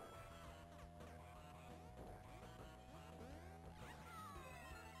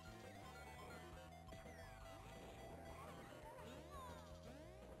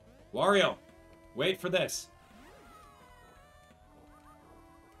 Wario, wait for this.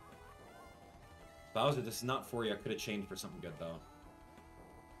 Bowser, this is not for you. I could have changed for something good, though.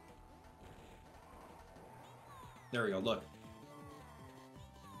 There we go, look.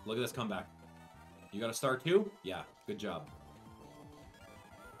 Look at this comeback. You got a star too? Yeah, good job.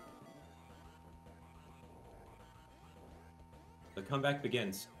 The comeback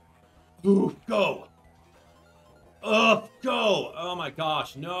begins. Ooh, go! Up, go! Oh my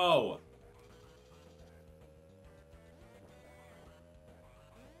gosh, no!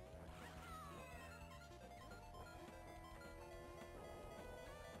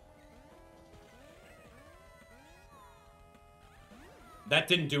 That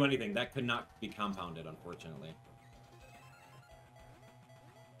didn't do anything. That could not be compounded, unfortunately.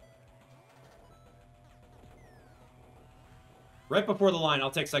 Right before the line, I'll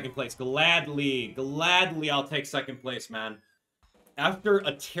take second place. Gladly, gladly I'll take second place, man. After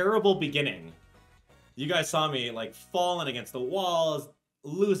a terrible beginning, you guys saw me, like, falling against the walls,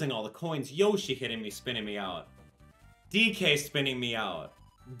 losing all the coins, Yoshi hitting me, spinning me out, DK spinning me out.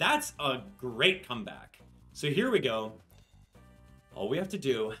 That's a great comeback. So here we go. All we have to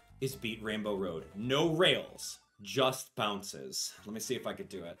do is beat Rainbow Road. No rails, just bounces. Let me see if I could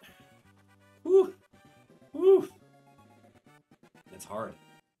do it. Woo! Woo! It's hard.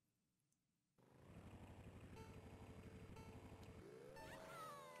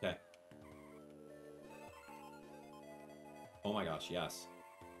 Okay. Oh my gosh, yes.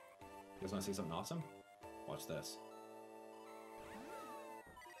 You guys want to see something awesome? Watch this.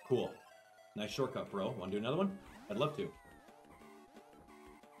 Cool. Nice shortcut, bro. Want to do another one? I'd love to.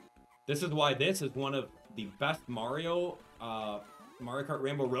 This is why this is one of the best Mario Kart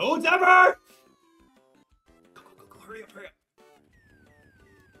Rainbow Roads ever! Go, go, go, go, hurry up, hurry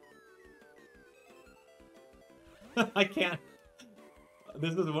up. I can't.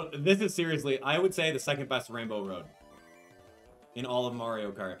 This is seriously, I would say the second best Rainbow Road in all of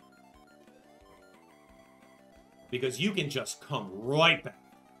Mario Kart. Because you can just come right back.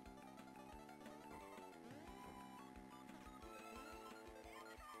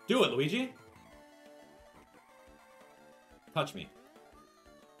 Do it, Luigi. Touch me.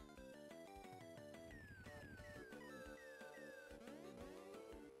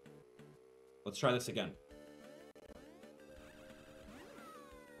 Let's try this again.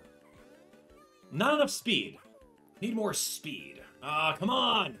 Not enough speed. Need more speed. Ah, come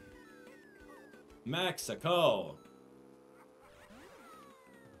on! Mexico.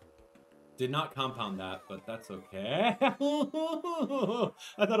 Did not compound that, but that's okay. I thought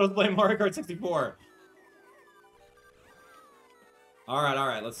I was playing Mario Kart 64.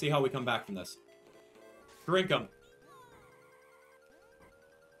 Alright, let's see how we come back from this. Drink them.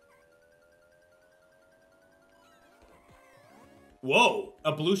 Whoa!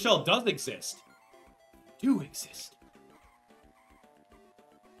 A blue shell does exist. Do exist.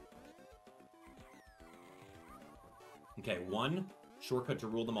 Okay, one shortcut to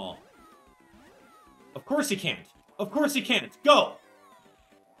rule them all. Of course he can't. Of course he can't. Go!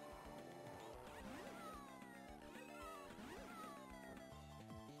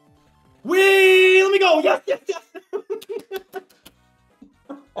 Whee! Let me go! Yes, yes, yes!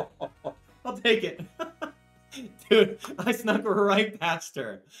 I'll take it. Dude, I snuck right past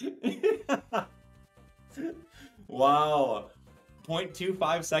her. Wow.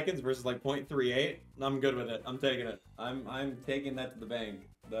 0.25 seconds versus like 0.38. I'm good with it. I'm taking it. I'm taking that to the bank.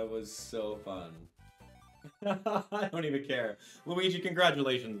 That was so fun. I don't even care. Luigi,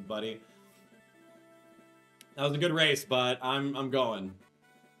 congratulations, buddy. That was a good race, but I'm going.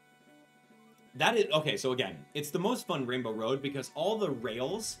 That is okay, so again, it's the most fun Rainbow Road because all the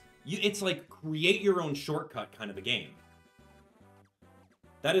rails, it's like create your own shortcut kind of a game.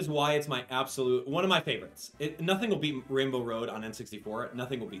 That is why it's my absolute one of my favorites. Nothing will beat Rainbow Road on N64.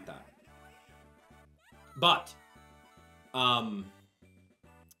 Nothing will beat that. But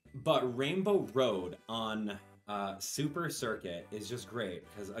Rainbow Road on Super Circuit is just great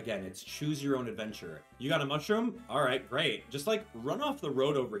because again, it's choose your own adventure. You got a mushroom? All right, great. Just like run off the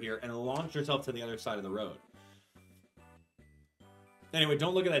road over here and launch yourself to the other side of the road. Anyway,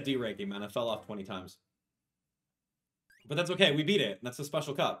 don't look at that D ranking, man. I fell off 20 times. But that's okay, we beat it. That's a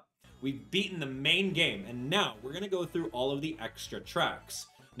special cup. We've beaten the main game, and now we're gonna go through all of the extra tracks.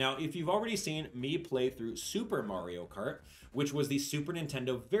 Now, if you've already seen me play through Super Mario Kart, which was the Super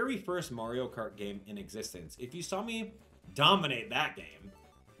Nintendo very first Mario Kart game in existence, if you saw me dominate that game,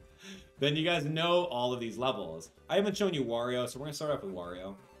 then you guys know all of these levels. I haven't shown you Wario, so we're gonna start off with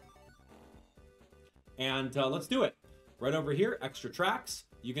Wario. And let's do it. Right over here, extra tracks.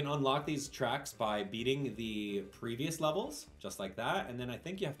 You can unlock these tracks by beating the previous levels, just like that. And then I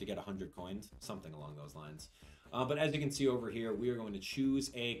think you have to get 100 coins, something along those lines. But as you can see over here, we are going to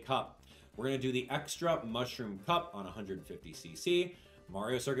choose a cup. We're going to do the extra mushroom cup on 150cc,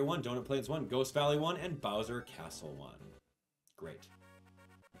 Mario Circuit 1, Donut Plains 1, Ghost Valley 1, and Bowser Castle 1. Great.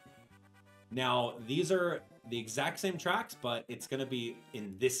 Now, these are the exact same tracks, but it's going to be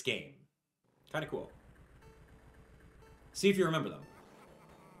in this game. Kind of cool. See if you remember them.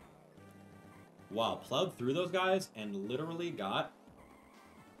 Wow, plowed through those guys and literally got...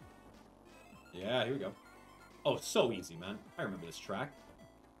 Yeah, here we go. Oh, so easy, man. I remember this track.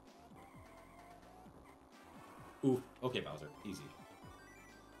 Ooh, okay, Bowser. Easy.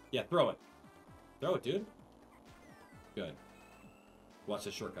 Yeah, throw it. Throw it, dude. Good. Watch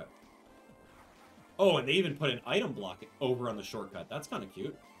this shortcut. Oh, and they even put an item block over on the shortcut. That's kind of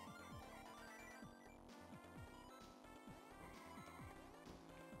cute.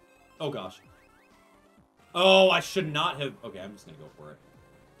 Oh, gosh. Oh, I should not have... Okay, I'm just gonna go for it.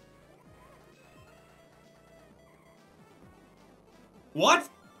 What?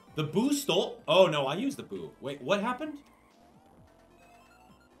 The boo stole... Oh, no, I used the boo. Wait, what happened?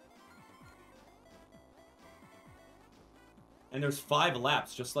 And there's 5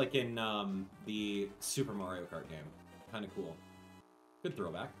 laps, just like in the Super Mario Kart game. Kind of cool. Good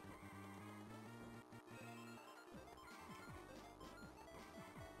throwback.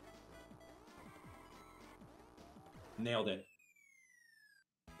 Nailed it.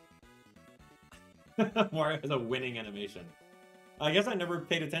 Mario has a winning animation. I guess I never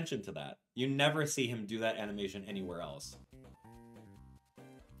paid attention to that. You never see him do that animation anywhere else.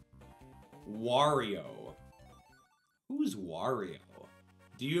 Wario. Who's Wario?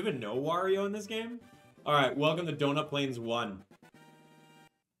 Do you even know Wario in this game? Alright, welcome to Donut Plains 1.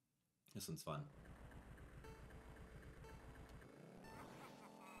 This one's fun.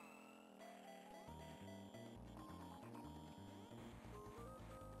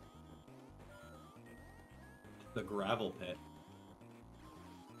 The gravel pit.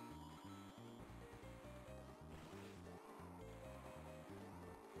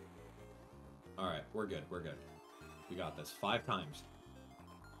 Alright, we're good, we're good. We got this 5 times.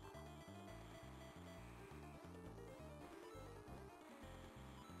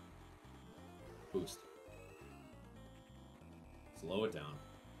 Boost. Slow it down.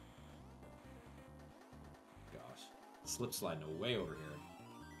 Gosh. Slip slide no way over here.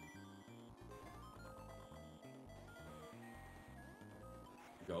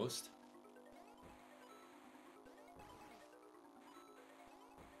 Ghost.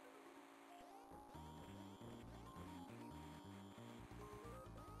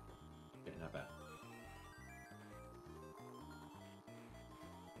 Okay, not bad.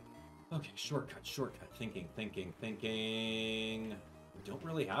 Okay, shortcut, shortcut. Thinking, thinking, thinking. We don't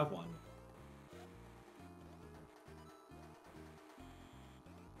really have one.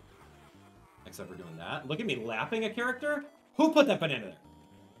 Except for doing that. Look at me lapping a character? Who put that banana there?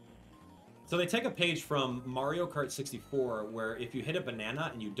 So they take a page from Mario Kart 64 where if you hit a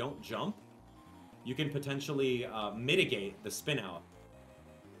banana and you don't jump, you can potentially mitigate the spin out.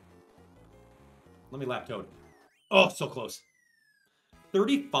 Let me lap Toad. Oh, so close.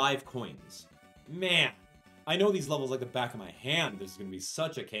 35 coins. Man, I know these levels like the back of my hand. This is going to be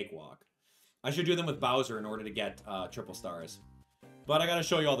such a cakewalk. I should do them with Bowser in order to get triple stars. But I got to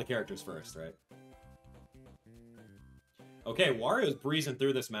show you all the characters first, right? Okay, Wario's breezing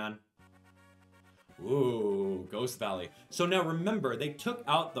through this, man. Ooh, Ghost Valley. So now remember, they took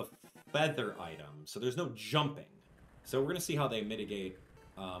out the feather item, so there's no jumping. So we're going to see how they mitigate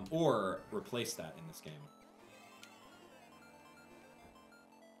or replace that in this game.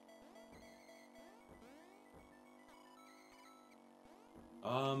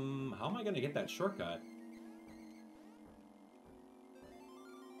 How am I going to get that shortcut?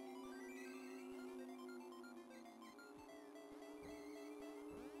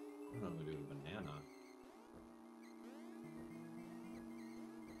 I don't know, I'm going to do a banana.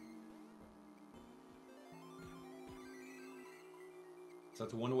 So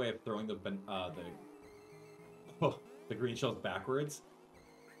that's one way of throwing the green shells backwards,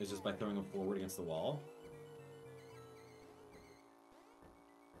 is just by throwing them forward against the wall.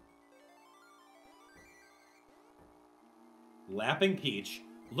 Lapping Peach.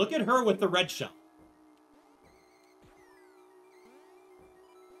 Look at her with the red shell.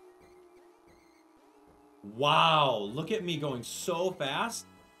 Wow, look at me going so fast.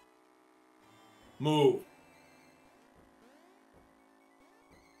 Move.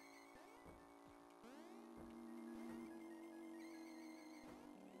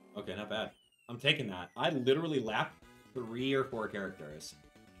 Okay, not bad. I'm taking that. I literally lapped 3 or 4 characters.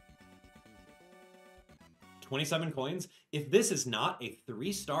 27 coins. If this is not a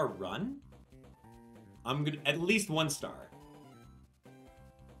 3-star run, I'm gonna at least 1 star.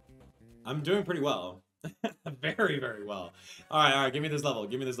 I'm doing pretty well. Very, very well. All right, give me this level.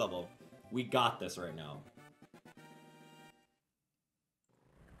 Give me this level. We got this right now.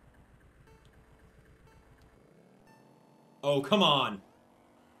 Oh, come on.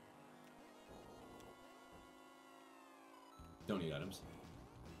 Don't need items.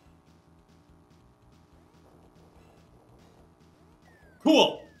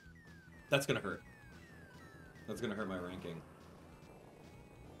 Cool! That's gonna hurt. That's gonna hurt my ranking.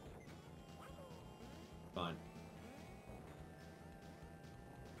 Fine.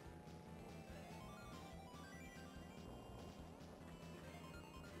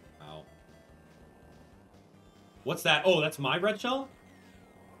 Ow. What's that? Oh, that's my red shell?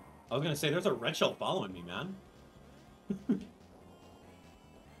 I was gonna say, there's a red shell following me, man.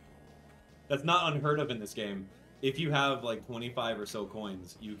 That's not unheard of in this game. If you have like 25 or so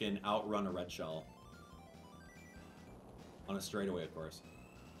coins, you can outrun a red shell. On a straightaway, of course.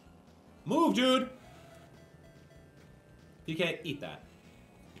 Move, dude! You can't eat that.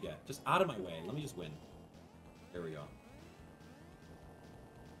 Yeah, just out of my way. Let me just win. There we go.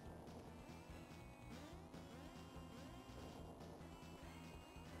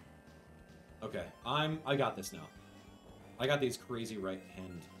 Okay, I got this now. I got these crazy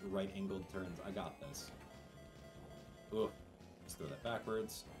right-angled turns. I got this. Ugh. Let's throw that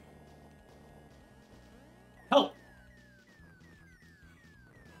backwards. Help!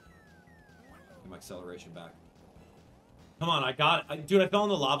 Get my acceleration back. Come on, I got it. Dude, I fell in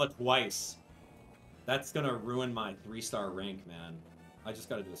the lava twice. That's gonna ruin my 3-star rank, man. I just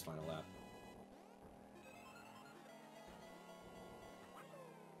gotta do this final lap.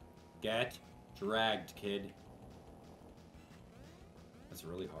 Get dragged, kid. That's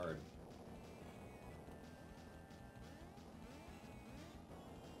really hard.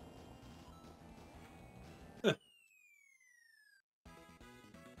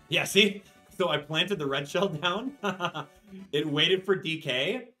 Yeah, see? So I planted the red shell down. It waited for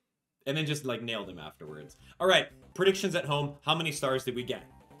DK, and then just, like, nailed him afterwards. All right, predictions at home. How many stars did we get?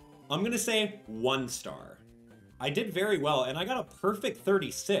 I'm going to say 1 star. I did very well, and I got a perfect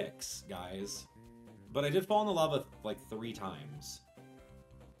 36, guys. But I did fall in the lava, like, 3 times.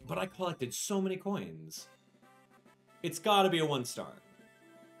 But I collected so many coins. It's got to be a 1 star.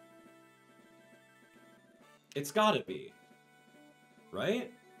 It's got to be.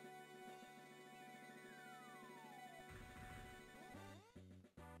 Right?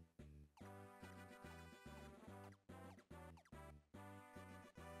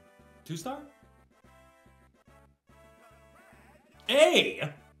 Two star? A!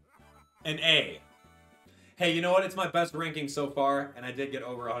 An A. Hey, you know what? It's my best ranking so far, and I did get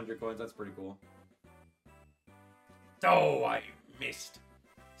over 100 coins. That's pretty cool. Oh, I missed.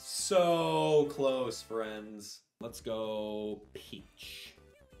 So close, friends. Let's go Peach.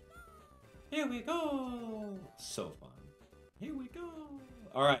 Here we go. So fun. Here we go.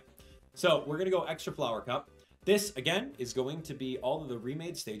 All right. So we're going to go extra flower cup. This, again, is going to be all of the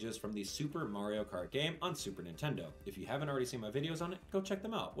remade stages from the Super Mario Kart game on Super Nintendo. If you haven't already seen my videos on it, go check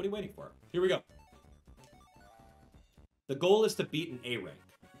them out. What are you waiting for? Here we go. The goal is to beat an A rank.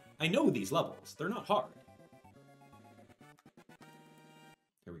 I know these levels. They're not hard.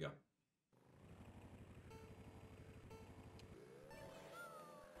 Here we go.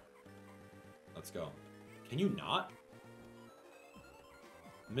 Let's go. Can you not?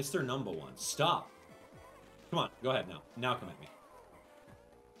 Mr. Number One, stop. Come on, go ahead now. Now come at me.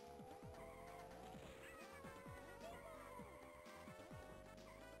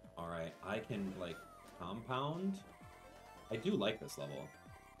 Alright, I can, like, compound. I do like this level.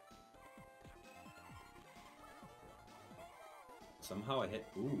 Somehow I hit...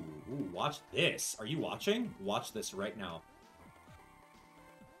 Ooh, watch this. Are you watching? Watch this right now.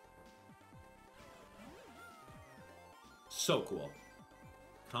 So cool.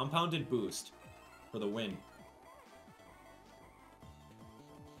 Compounded boost for the win.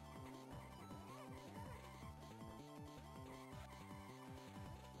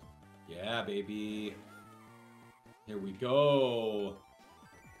 Yeah, baby. Here we go.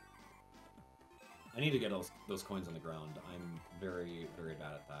 I need to get those coins on the ground. I'm very, very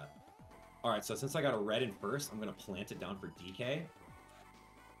bad at that. Alright, so since I got a red in first, I'm going to plant it down for DK.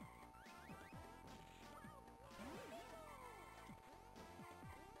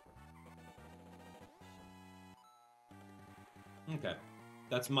 Okay.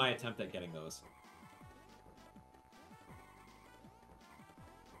 That's my attempt at getting those.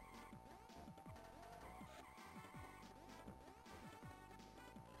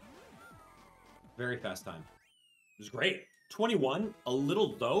 Very fast time. It was great. 21, a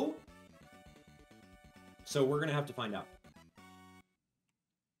little low. So we're going to have to find out.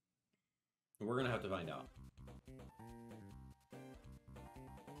 We're going to have to find out.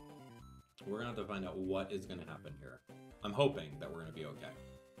 We're going to have to find out what is going to happen here. I'm hoping that we're going to be okay.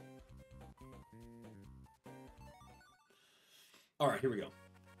 All right, here we go.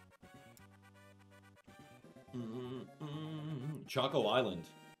 Choco Island.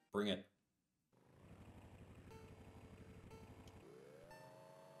 Bring it.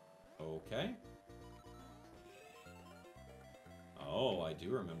 Okay. Oh, I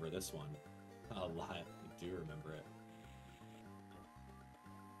do remember this one. A lot. I do remember it.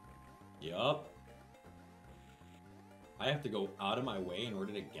 Yup. I have to go out of my way in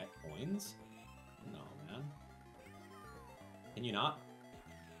order to get coins? No, man. Can you not?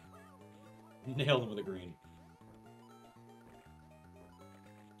 Nailed him with a green.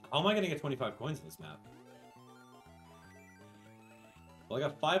 How am I going to get 25 coins in this map? Well, I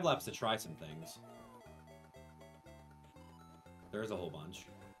got 5 laps to try some things. There's a whole bunch.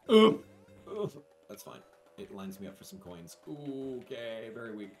 Ooh! Ooh. That's fine. It lines me up for some coins. Ooh, okay,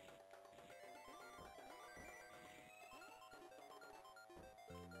 very weak.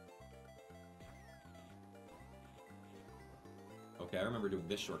 Okay, I remember doing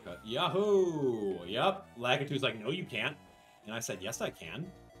this shortcut. Yahoo! Yep. Lakitu's like, no, you can't. And I said, yes, I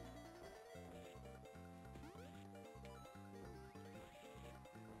can.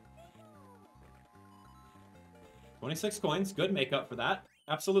 $26 coins. Good makeup for that.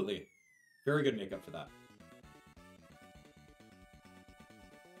 Absolutely. Very good makeup for that.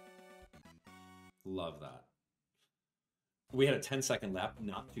 Love that. We had a 10-second lap.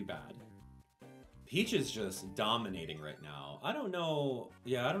 Not too bad. Peach is just dominating right now. I don't know...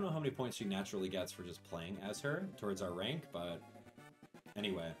 Yeah, I don't know how many points she naturally gets for just playing as her towards our rank, but...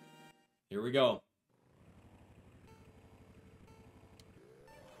 Anyway. Here we go.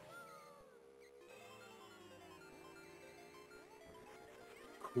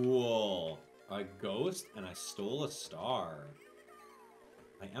 Cool. A ghost, and I stole a star.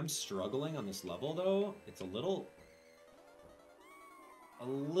 I am struggling on this level, though. It's a little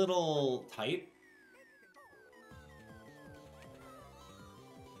tight.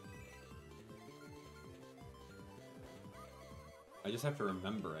 I just have to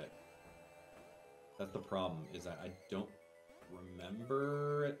remember it. That's the problem, is that I don't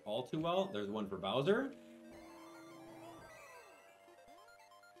remember it all too well. There's one for Bowser.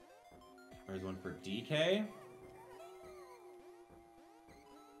 There's one for DK.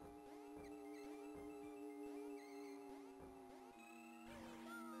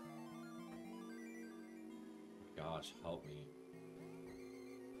 Gosh, help me.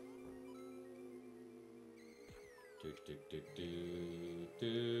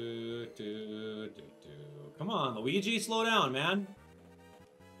 Come on, Luigi, slow down, man.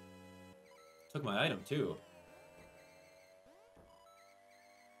 Took my item, too.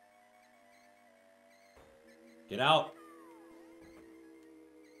 Get out.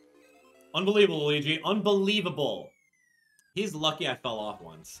 Unbelievable, Luigi. Unbelievable. He's lucky I fell off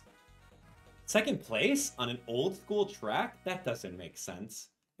once. Second place on an old school track? That doesn't make sense.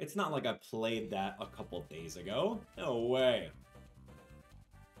 It's not like I played that a couple days ago. No way.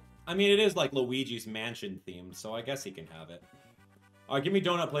 I mean, it is like Luigi's Mansion themed, so I guess he can have it. Alright, give me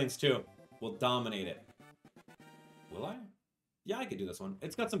Donut Plains too. We'll dominate it. Will I? Yeah, I could do this one.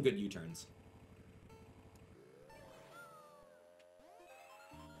 It's got some good U-turns.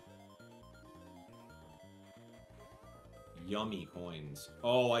 Yummy coins.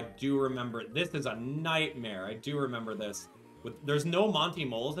 Oh, I do remember. This is a nightmare. I do remember this. There's no Monty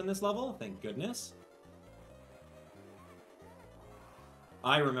Moles in this level, thank goodness.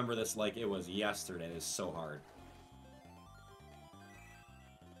 I remember this like it was yesterday. It is so hard.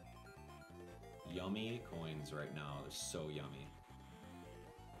 Yummy coins right now. They're so yummy.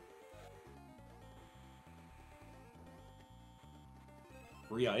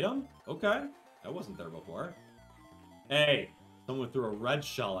 Free item? Okay. That wasn't there before. Hey, someone threw a red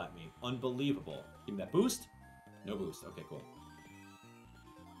shell at me. Unbelievable. Give me that boost? No boost. Okay, cool.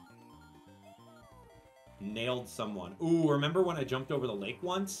 Nailed someone. Ooh, remember when I jumped over the lake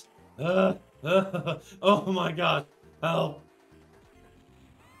once? Oh my god. Help.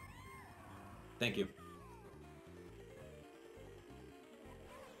 Thank you.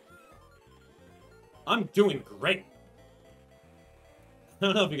 I'm doing great. I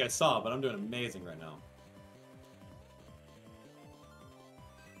don't know if you guys saw, but I'm doing amazing right now.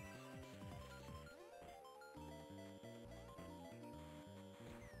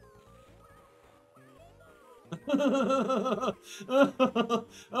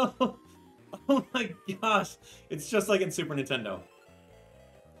 Oh my gosh. It's just like in Super Nintendo.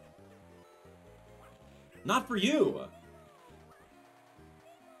 Not for you.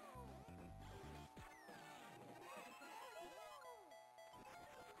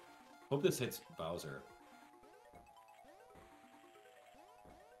 Hope this hits Bowser.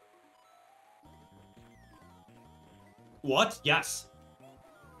 What? Yes.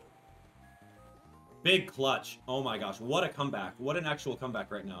 Big clutch. Oh my gosh. What a comeback. What an actual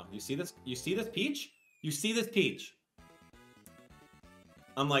comeback right now. You see this? You see this Peach? You see this Peach?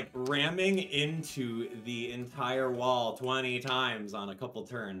 I'm like ramming into the entire wall 20 times on a couple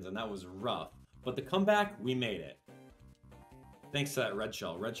turns, and that was rough. But the comeback, we made it. Thanks to that red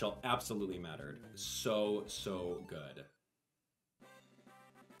shell. Red shell absolutely mattered. So, so good.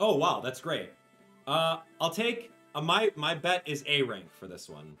 Oh, wow. That's great. I'll take... my bet is A rank for this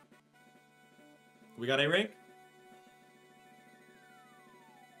one. We got A rank?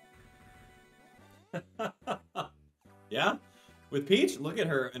 Yeah? With Peach? Look at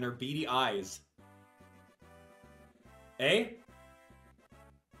her and her beady eyes. A?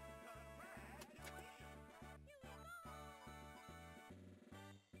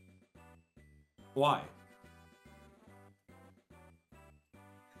 Why?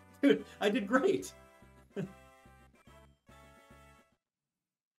 Dude, I did great.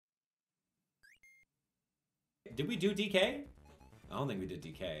 Did we do DK? I don't think we did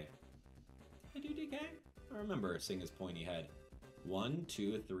DK. Did I do DK? I remember seeing his pointy head. 1,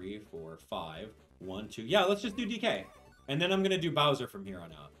 2, 3, 4, 5. 1, 2. Yeah, let's just do DK. And then I'm going to do Bowser from here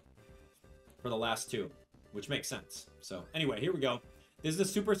on out. For the last two. Which makes sense. So, anyway, here we go. This is the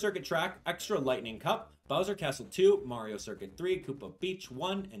Super Circuit track, Extra Lightning Cup, Bowser Castle 2, Mario Circuit 3, Koopa Beach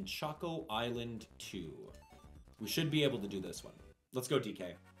 1, and Choco Island 2. We should be able to do this one. Let's go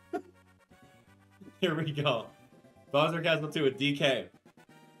DK. Here we go. Bowser Castle 2 with DK.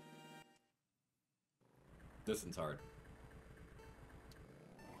 This one's hard.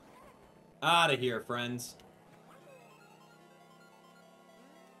 Out of here, friends.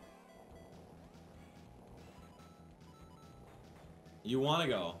 You want to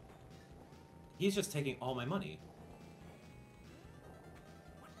go? He's just taking all my money.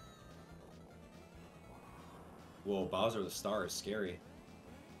 Whoa, Bowser the Star is scary.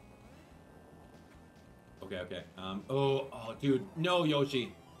 Okay, okay. Oh, dude. No,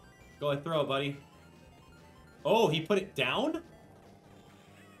 Yoshi. Go ahead, throw it, buddy. Oh, he put it down?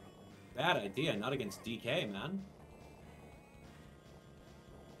 Bad idea. Not against DK, man.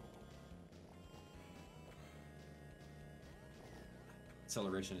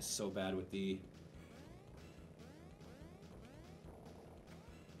 Acceleration is so bad with the...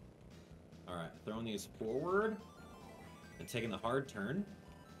 Alright, throwing these forward. And taking the hard turn.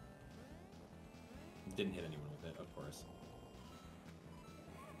 Didn't hit anyone with it, of course.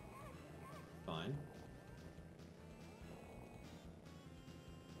 Fine.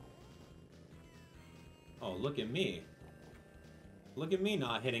 Oh, look at me. Look at me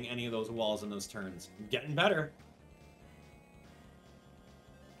not hitting any of those walls in those turns. I'm getting better.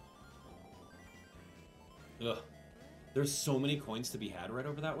 Ugh. There's so many coins to be had right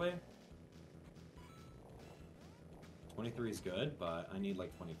over that way. 23 is good, but I need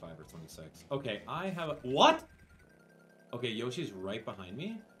like 25 or 26. Okay, I have a... What? Okay, Yoshi's right behind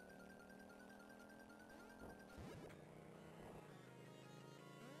me.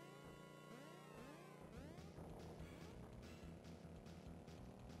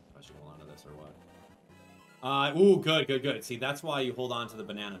 I should hold on to this or what? Ooh, good, good, good. See, that's why you hold on to the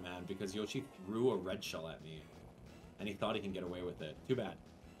banana, man, because Yoshi threw a red shell at me. And he thought he can get away with it. Too bad.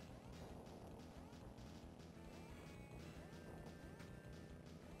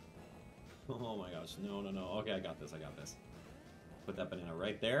 Oh my gosh. No, no, no. Okay, I got this. I got this. Put that banana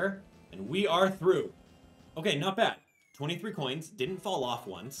right there. And we are through. Okay, not bad. 23 coins. Didn't fall off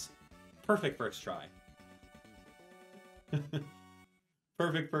once. Perfect first try.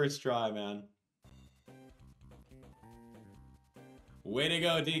 Perfect first try, man. Way to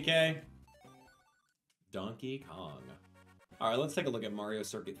go, DK. Donkey Kong. Alright, let's take a look at Mario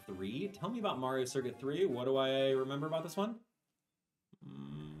Circuit 3. Tell me about Mario Circuit 3. What do I remember about this one?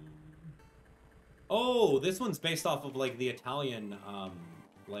 Oh, this one's based off of, like, the Italian,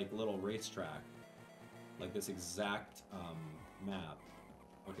 like, little racetrack. Like, this exact, map.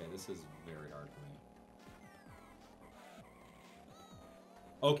 Okay, this is very hard for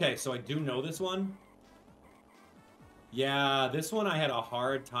me. Okay, so I do know this one. Yeah, this one I had a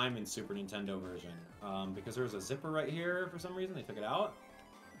hard time in Super Nintendo version. Because there was a zipper right here for some reason. They took it out.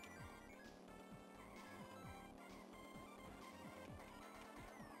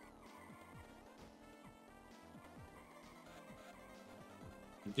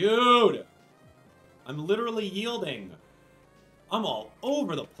 Dude! I'm literally yielding. I'm all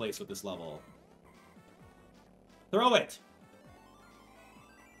over the place with this level. Throw it!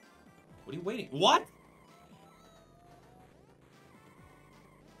 What are you waiting? What?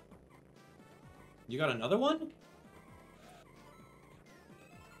 You got another one?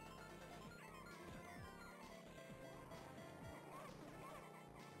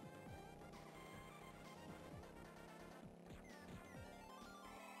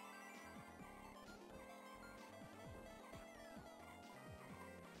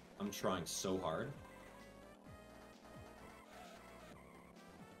 I'm trying so hard.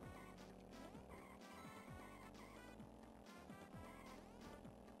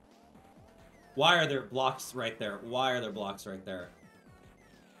 Why are there blocks right there? Why are there blocks right there?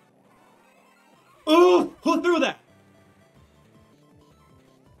 Ooh! Who threw that?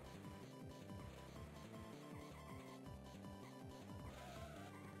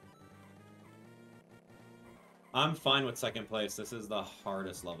 I'm fine with second place. This is the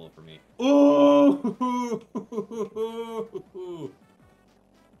hardest level for me. Ooh!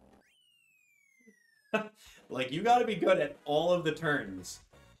 Like, you gotta be good at all of the turns.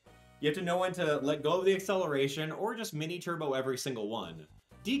 You have to know when to let go of the acceleration or just mini turbo every single one.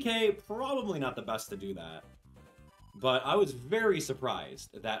 DK, probably not the best to do that. But I was very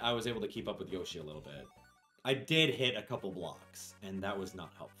surprised that I was able to keep up with Yoshi a little bit. I did hit a couple blocks, and that was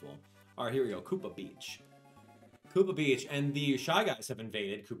not helpful. Alright, here we go. Koopa Beach. Koopa Beach, and the Shy Guys have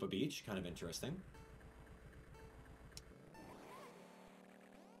invaded Koopa Beach. Kind of interesting.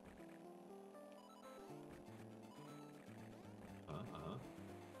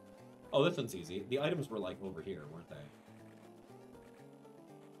 Oh, this one's easy. The items were, like, over here, weren't they?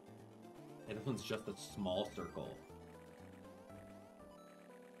 And this one's just a small circle.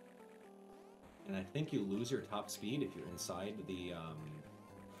 And I think you lose your top speed if you're inside the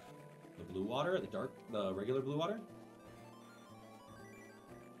blue water, the regular blue water.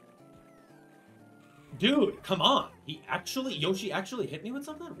 Dude, come on! Yoshi actually hit me with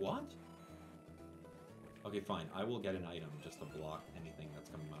something? What? Okay, fine. I will get an item just to block anything that's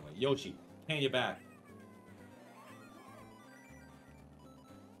coming my way. Yoshi, hand you back.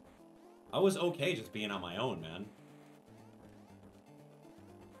 I was okay just being on my own, man.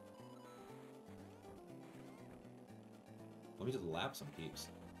 Let me just lap some peeps.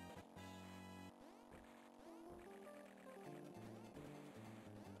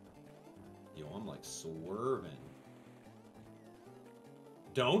 Yo, I'm like swerving.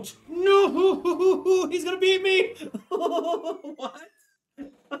 Don't. No! He's gonna beat me! What?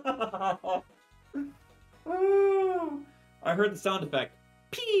 I heard the sound effect.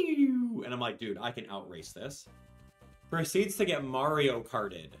 Pew! And I'm like, dude, I can outrace this. Proceeds to get Mario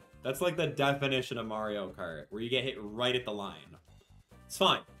Karted. That's like the definition of Mario Kart, where you get hit right at the line. It's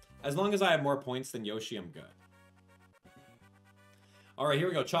fine. As long as I have more points than Yoshi, I'm good. Alright, here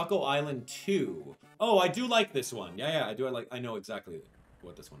we go. Choco Island 2. Oh, I do like this one. Yeah, I do. I know exactly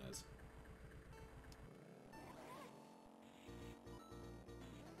what this one is.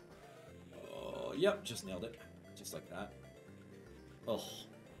 Yep, just nailed it. Just like that. Oh.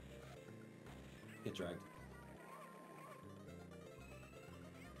 Get dragged.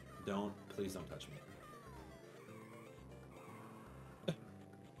 Don't. Please don't touch me.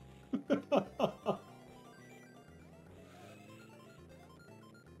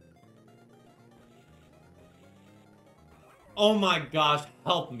 Oh my gosh,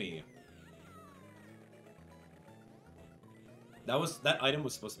 help me. That item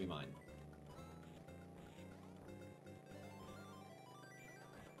was supposed to be mine.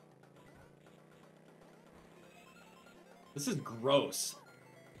 This is gross.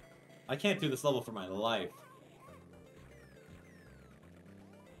 I can't do this level for my life.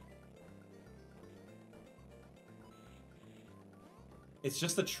 It's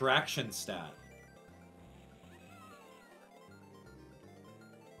just a traction stat.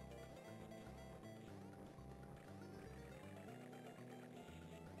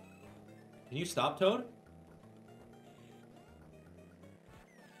 Can you stop, Toad?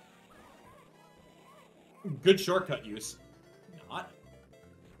 Good shortcut use. Not.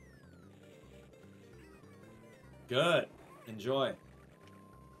 Good. Enjoy.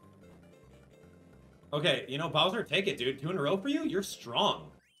 Okay, you know, Bowser, take it, dude. 2 in a row for you? You're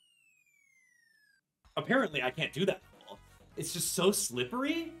strong. Apparently, I can't do that. It's just so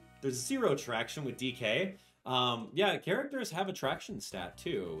slippery. There's 0 traction with DK. Yeah, characters have a traction stat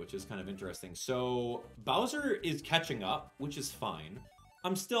too, which is kind of interesting. So Bowser is catching up, which is fine.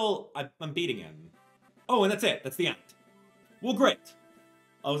 I'm beating him. Oh, and that's it. That's the end. Well, great.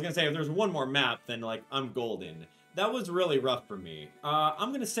 I was gonna say, if there's one more map, then, like, I'm golden. That was really rough for me.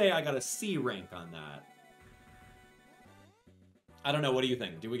 I'm gonna say I got a C rank on that. I don't know, what do you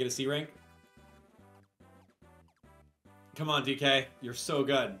think? Do we get a C rank? Come on, DK. You're so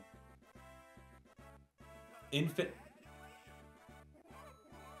good. Infant.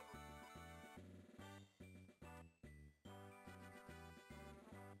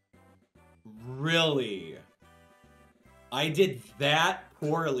 Really? I did that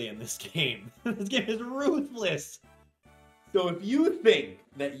poorly in this game. This game is ruthless. So if you think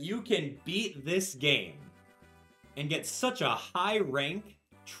that you can beat this game and get such a high rank,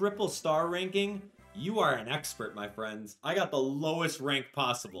 triple star ranking, you are an expert, my friends. I got the lowest rank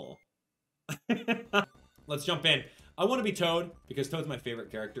possible. Let's jump in. I want to be Toad because Toad's my favorite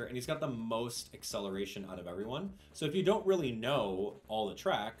character and he's got the most acceleration out of everyone. So if you don't really know all the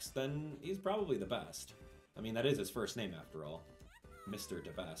tracks, then he's probably the best. I mean, that is his first name after all. Mr.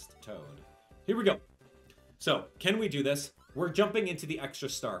 DeBest, Toad. Here we go. So, can we do this? We're jumping into the Extra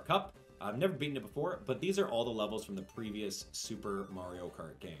Star Cup. I've never beaten it before, but these are all the levels from the previous Super Mario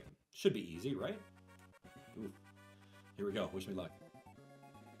Kart game. Should be easy, right? Ooh. Here we go. Wish me luck.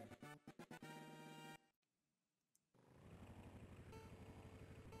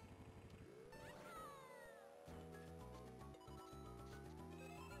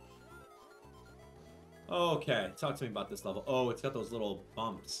 Okay, talk to me about this level. Oh, it's got those little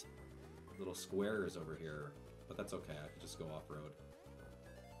bumps. Little squares over here. But that's okay, I can just go off-road.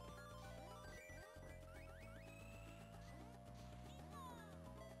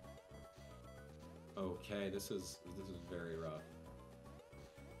 Okay, this is very rough.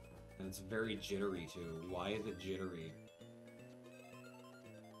 And it's very jittery too. Why is it jittery?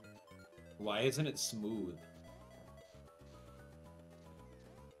 Why isn't it smooth?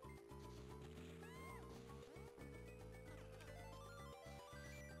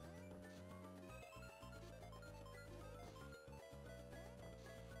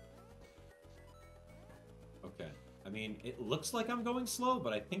 Okay. I mean, it looks like I'm going slow,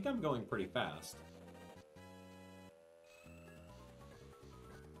 but I think I'm going pretty fast.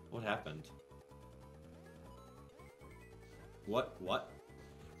 What happened? What?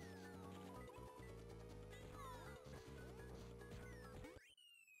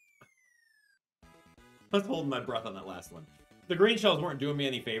 I was holding my breath on that last one. The green shells weren't doing me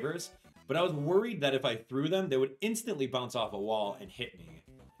any favors, but I was worried that if I threw them, they would instantly bounce off a wall and hit me.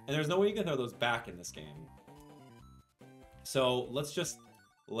 And there's no way you can throw those back in this game. So let's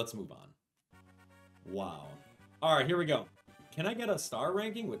move on. Wow. All right, here we go. Can I get a star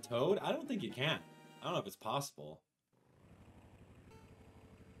ranking with Toad? I don't think you can. I don't know if it's possible.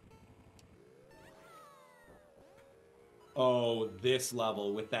 Oh, this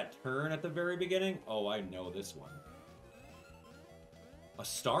level with that turn at the very beginning? Oh, I know this one. A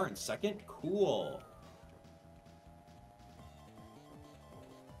star in second? Cool.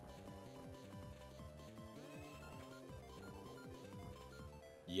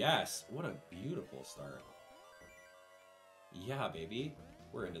 Yes, what a beautiful start. Yeah, baby.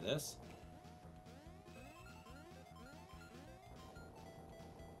 We're into this.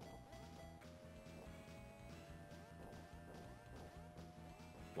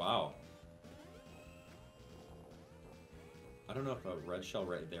 Wow. I don't know if a red shell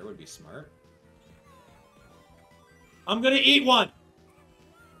right there would be smart. I'm gonna eat one!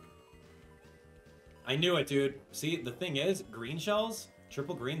 I knew it, dude. See, the thing is, green shells,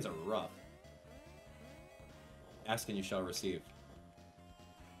 triple greens are rough. Ask and you shall receive.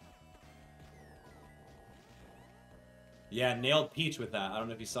 Yeah, nailed Peach with that. I don't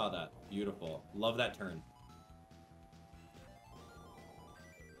know if you saw that. Beautiful. Love that turn.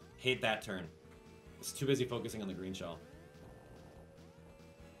 Hate that turn. It's too busy focusing on the green shell.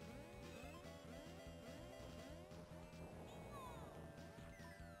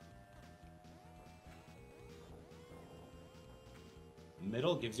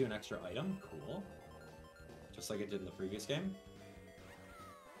 Middle gives you an extra item. Cool. Just like it did in the previous game.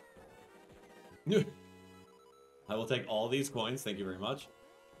 I will take all these coins. Thank you very much.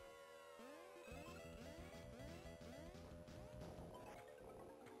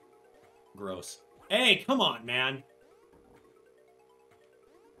 Gross. Hey, come on, man.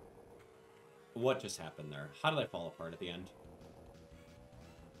 What just happened there? How did I fall apart at the end?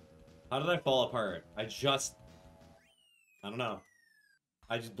 How did I fall apart? I don't know.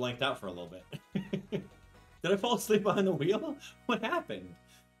 I just blanked out for a little bit. Did I fall asleep behind the wheel? What happened?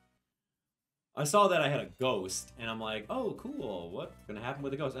 I saw that I had a ghost, and I'm like, oh, cool. What's gonna happen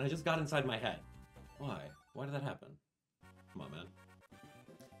with the ghost? And I just got inside my head. Why? Why did that happen? Come on, man.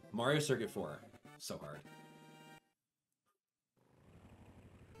 Mario Circuit 4. So hard.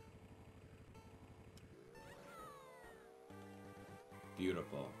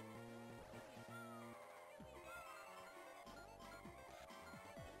 Beautiful.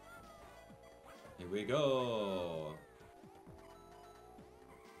 Here we go.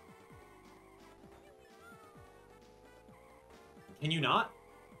 Can you not?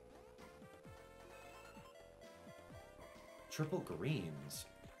 Triple greens.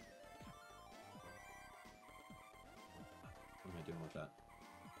 What am I doing with that?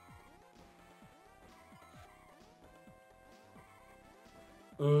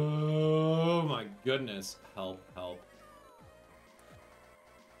 Oh my goodness. Help, help.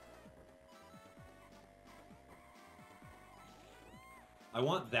 I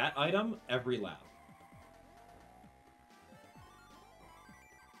want that item every lap.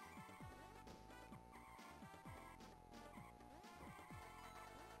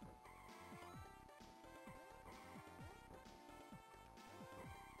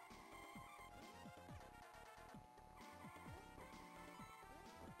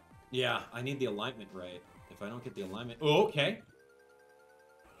 Yeah, I need the alignment right. If I don't get the alignment... Oh, okay.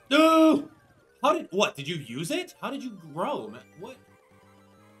 No! How did... What? Did you use it? How did you grow, man? What?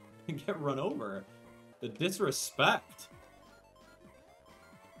 Get run over. The disrespect.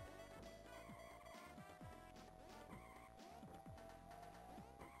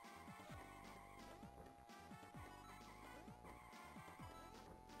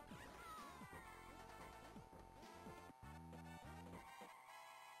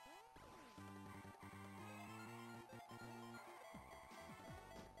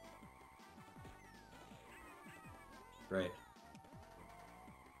 Great.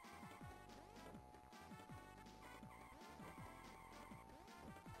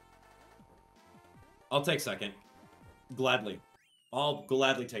 I'll take second. Gladly. I'll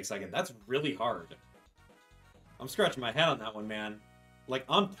gladly take second. That's really hard. I'm scratching my head on that one, man. Like,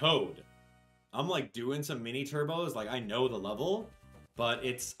 I'm Toad. I'm, like, doing some mini turbos. Like, I know the level. But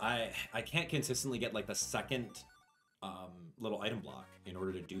it's... I can't consistently get, like, the second little item block in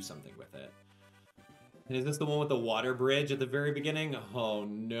order to do something with it. And is this the one with the water bridge at the very beginning? Oh,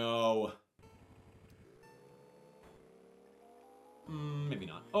 no. Maybe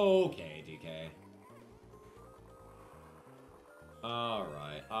not. Okay, DK.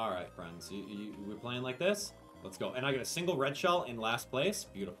 Alright, friends. We're playing like this? Let's go. And I got a single red shell in last place.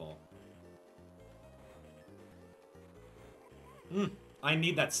 Beautiful. I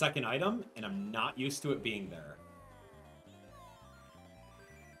need that second item, and I'm not used to it being there.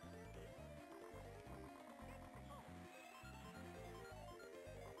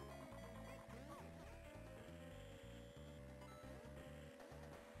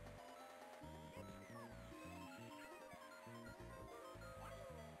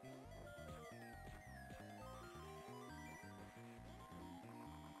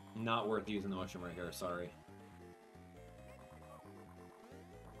 Not worth using the mushroom right here, sorry.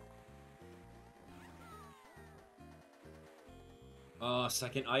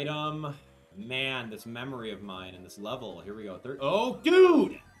 Second item. Man, this memory of mine in this level. Here we go. Third. Oh,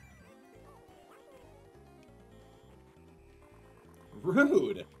 dude!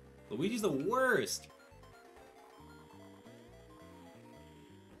 Rude. Luigi's the worst.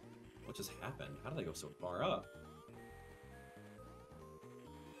 What just happened? How did I go so far up?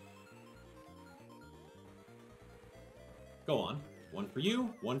 Go on. One for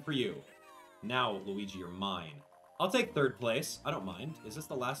you, one for you. Now, Luigi, you're mine. I'll take third place. I don't mind. Is this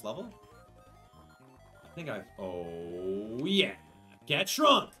the last level? I think I've... Oh, yeah. Get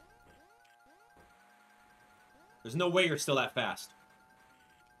shrunk! There's no way you're still that fast.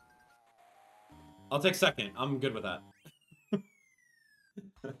 I'll take second. I'm good with that.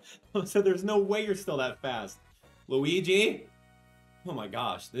 So there's no way you're still that fast. Luigi? Oh my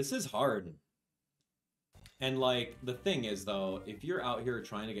gosh, this is hard. And like, the thing is though, if you're out here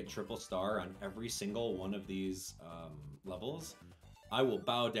trying to get triple star on every single one of these levels, I will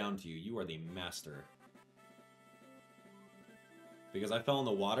bow down to you. You are the master. Because I fell in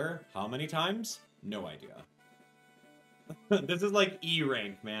the water, how many times? No idea. This is like E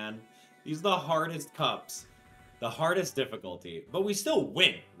rank, man. These are the hardest cups. The hardest difficulty. But we still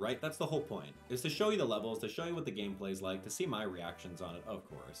win, right? That's the whole point. Is to show you the levels, to show you what the gameplay's like, to see my reactions on it, of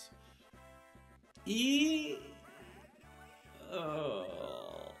course. E...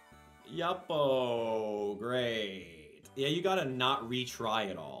 Oh... Yuppo. Great. Yeah, you gotta not retry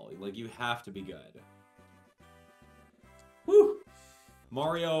it all. Like, you have to be good. Whew!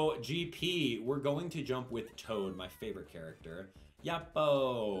 Mario GP. We're going to jump with Toad, my favorite character.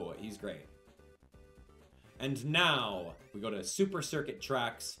 Yuppo. He's great. And now, we go to Super Circuit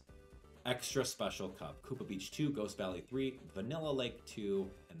Tracks, Extra Special Cup. Koopa Beach 2, Ghost Valley 3, Vanilla Lake 2,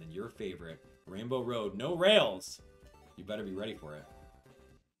 and then your favorite, Rainbow Road. No rails! You better be ready for it.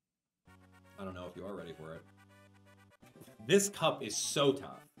 I don't know if you are ready for it. This cup is so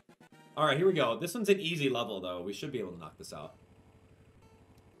tough. Alright, here we go. This one's an easy level, though. We should be able to knock this out.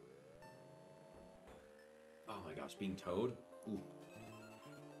 Oh my gosh, being Toad? Ooh.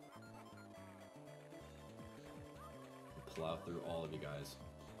 Plow through all of you guys.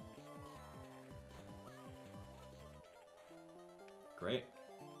 Great.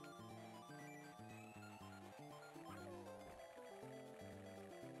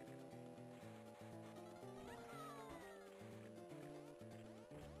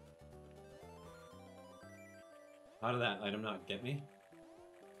 How did that item not get me?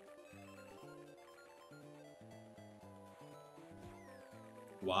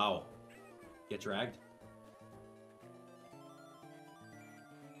 Wow. Get dragged?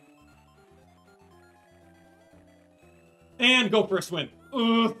 And go for a swim.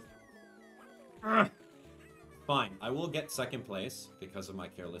 Ugh. Ugh. Fine. I will get second place because of my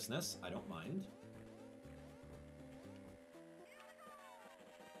carelessness. I don't mind.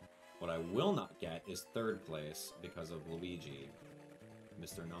 What I will not get is third place because of Luigi,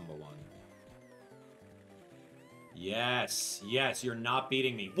 Mr. Number One. Yes. Yes, you're not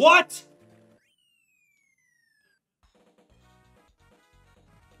beating me. What?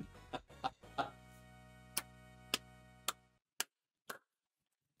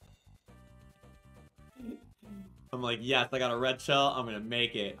 I'm like, yes, I got a red shell. I'm gonna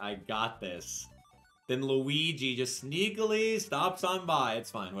make it. I got this. Then Luigi just sneakily stops on by. It's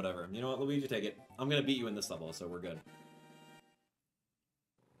fine, whatever. You know what, Luigi, take it. I'm gonna beat you in this level, so we're good.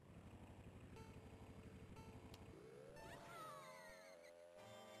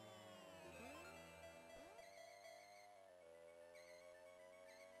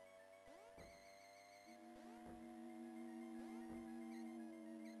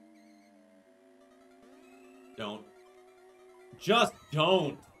 Don't. Just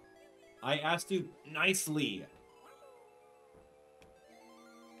don't. I asked you nicely.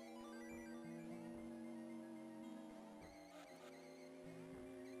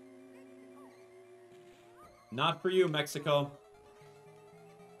 Not for you, Mexico.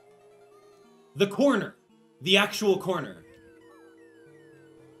 The corner. The actual corner.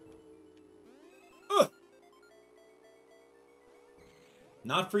 Ugh.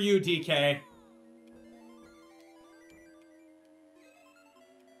 Not for you, DK.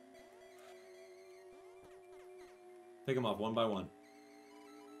 Pick them off one by one.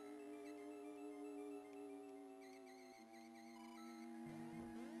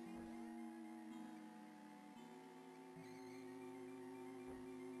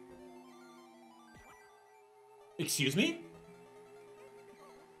 Excuse me?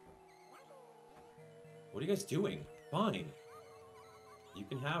 What are you guys doing? Fine. You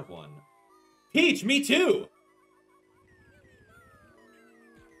can have one. Peach, me too!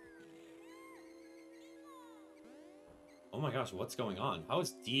 Oh my gosh, what's going on? How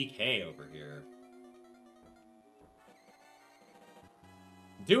is DK over here?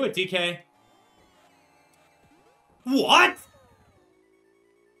 Do it, DK! What?!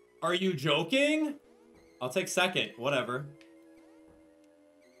 Are you joking? I'll take second, whatever.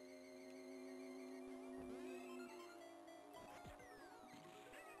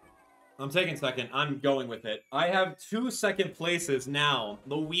 I'm taking second. I'm going with it. I have 2 second places now.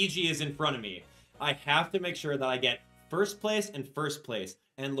 Luigi is in front of me. I have to make sure that I get first place and first place,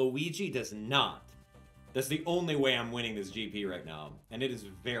 and Luigi does not. That's the only way I'm winning this GP right now, and it is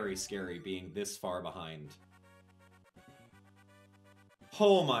very scary being this far behind.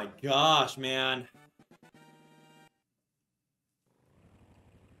 Oh my gosh, man.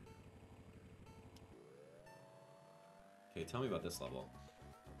 Okay, tell me about this level.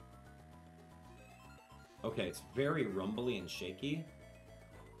 Okay, it's very rumbly and shaky.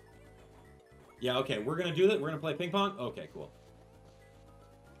 Yeah, okay, we're gonna do that. We're gonna play ping pong? Okay, cool.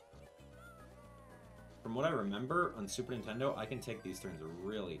 From what I remember on Super Nintendo, I can take these turns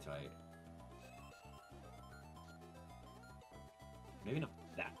really tight. Maybe not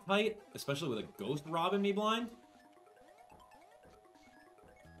that tight, especially with a ghost robbing me blind.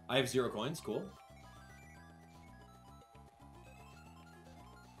 I have 0 coins, cool.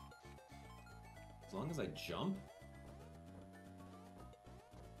 As long as I jump.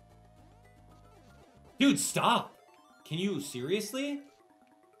 Dude, stop! Can you seriously?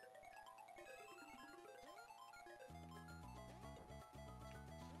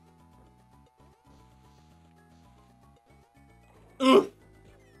 Ugh!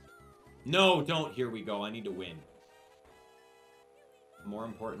 No, don't. Here we go. I need to win. More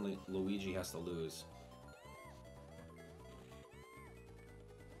importantly, Luigi has to lose.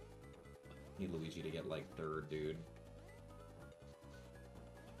 I need Luigi to get, like, 3rd, dude.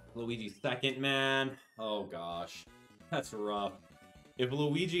 Luigi's 2nd, man. Oh, gosh. That's rough. If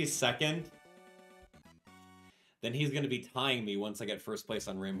Luigi's 2nd, then he's going to be tying me once I get 1st place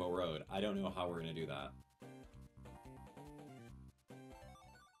on Rainbow Road. I don't know how we're going to do that.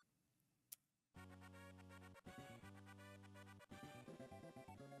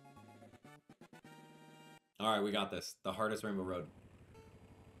 Alright, we got this. The hardest Rainbow Road.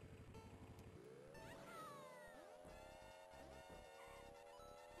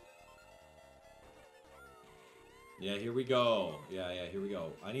 Yeah, here we go. Yeah, here we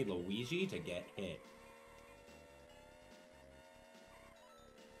go. I need Luigi to get hit.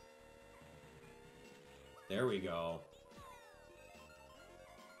 There we go.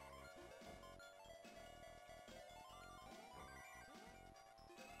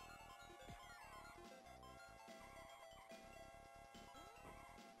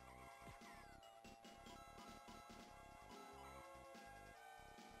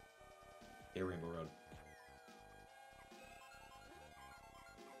 Here, Rainbow Road.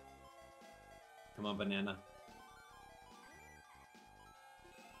 Come on, banana.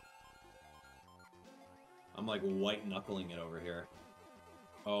 I'm like white knuckling it over here.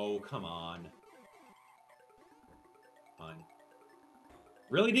 Oh, come on. Fine.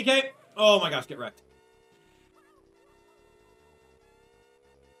 Really, DK? Oh my gosh, get wrecked.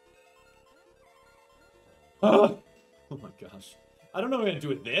 Oh my gosh. I don't know what I'm gonna do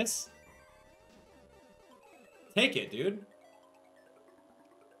with this. Take it, dude.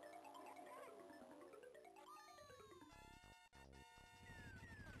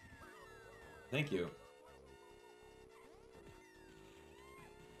 Thank you.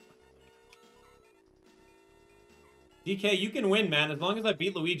 DK, you can win, man. As long as I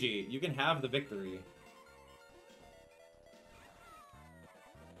beat Luigi, you can have the victory.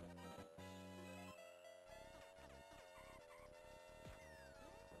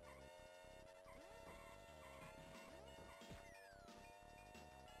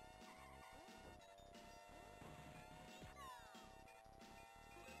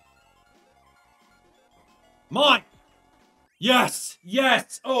 Mine! Yes!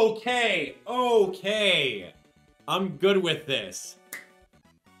 Yes! Okay! Okay! I'm good with this.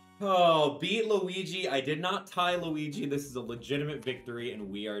 Oh, beat Luigi. I did not tie Luigi. This is a legitimate victory,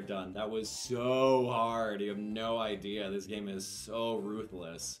 and we are done. That was so hard. You have no idea. This game is so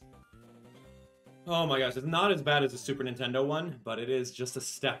ruthless. Oh my gosh, it's not as bad as the Super Nintendo one, but it is just a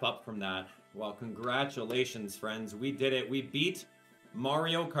step up from that. Well, congratulations, friends. We did it. We beat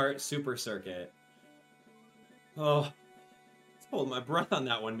Mario Kart Super Circuit. Oh, let's hold my breath on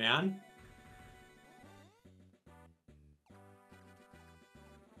that one, man.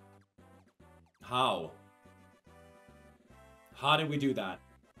 How? How did we do that?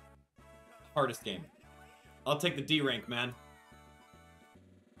 Hardest game. I'll take the D rank, man.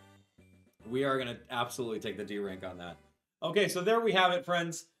 We are gonna absolutely take the D rank on that. Okay, so there we have it,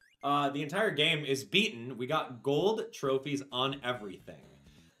 friends. The entire game is beaten. We got gold trophies on everything.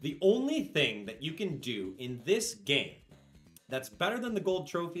 The only thing that you can do in this game that's better than the gold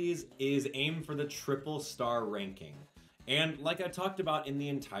trophies is aim for the triple star ranking. And like I talked about in the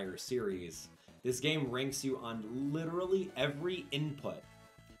entire series, this game ranks you on literally every input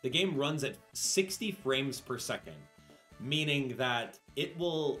the game runs at 60 frames per second, meaning that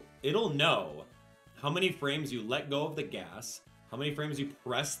it'll know how many frames you let go of the gas, how many frames you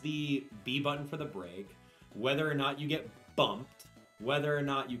press the B button for the brake, whether or not you get bumped, whether or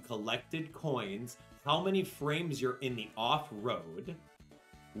not you collected coins, how many frames you're in the off-road,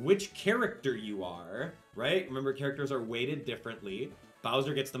 which character you are, right? Remember, characters are weighted differently.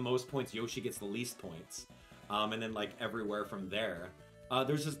 Bowser gets the most points, Yoshi gets the least points. And then, like, everywhere from there.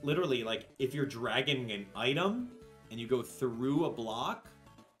 There's just literally, like, if you're dragging an item and you go through a block,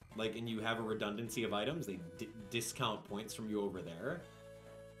 like, and you have a redundancy of items, they discount points from you over there.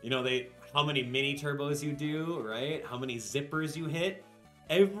 You know, how many mini turbos you do, right? How many zippers you hit.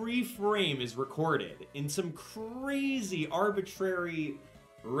 Every frame is recorded in some crazy arbitrary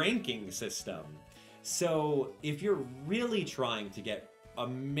ranking system. So if you're really trying to get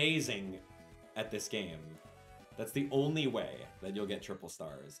amazing at this game, that's the only way that you'll get triple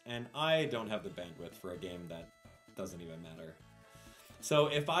stars. And I don't have the bandwidth for a game that doesn't even matter. So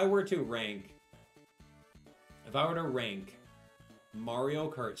if I were to rank Mario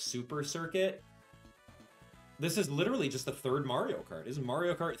Kart Super Circuit, this is literally just the third Mario Kart. This is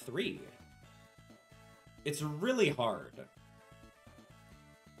Mario Kart 3. It's really hard.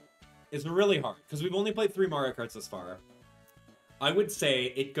 It's really hard, because we've only played 3 Mario Karts this far. I would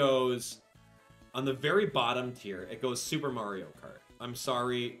say it goes, on the very bottom tier, it goes Super Mario Kart. I'm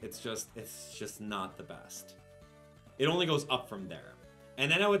sorry, it's just not the best. It only goes up from there. And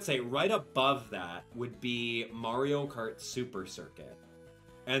then I would say right above that would be Mario Kart Super Circuit.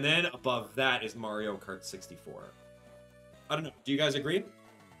 And then above that is Mario Kart 64. I don't know. Do you guys agree?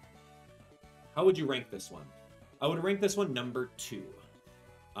 How would you rank this one? I would rank this one number 2.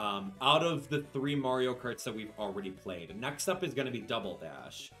 Out of the 3 Mario Karts that we've already played. Next up is going to be Double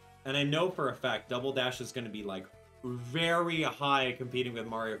Dash. And I know for a fact Double Dash is going to be, like, very high competing with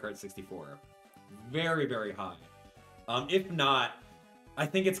Mario Kart 64. Very, very high. If not, I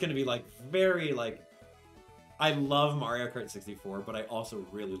think it's going to be, like, very, like... I love Mario Kart 64, but I also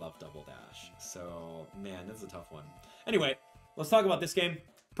really love Double Dash. So, man, this is a tough one. Anyway, let's talk about this game.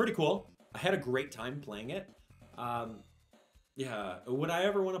 Pretty cool. I had a great time playing it. Yeah, would I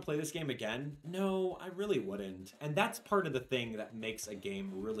ever want to play this game again? No, I really wouldn't. And that's part of the thing that makes a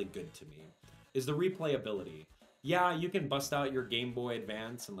game really good to me, is the replayability. Yeah, you can bust out your Game Boy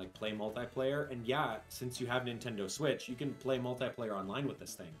Advance and, like, play multiplayer. And yeah, since you have Nintendo Switch, you can play multiplayer online with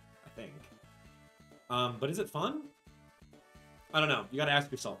this thing, I think. But is it fun? I don't know. You gotta ask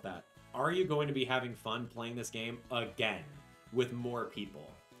yourself that. Are you going to be having fun playing this game again with more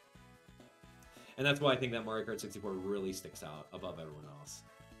people? And that's why I think that Mario Kart 64 really sticks out above everyone else.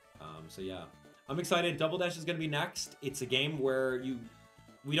 So yeah, I'm excited. Double Dash is going to be next. It's a game where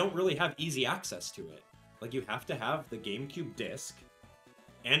we don't really have easy access to it. Like, you have to have the GameCube disc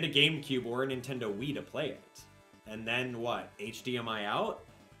and a GameCube or a Nintendo Wii to play it. And then what? HDMI out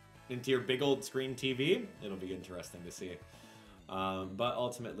into your big old screen TV? It'll be interesting to see. But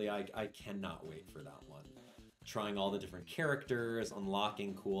ultimately, I cannot wait for that one. Trying all the different characters,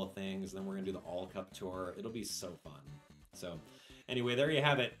 unlocking cool things, and then we're going to do the All Cup Tour. It'll be so fun. So, anyway, there you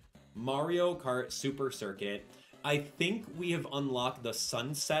have it. Mario Kart Super Circuit. I think we have unlocked the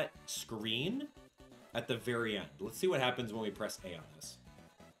sunset screen at the very end. Let's see what happens when we press A on this.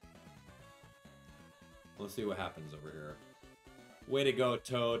 Let's see what happens over here. Way to go,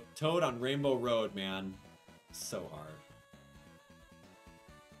 Toad. Toad on Rainbow Road, man. So hard.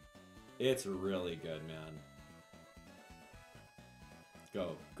 It's really good, man.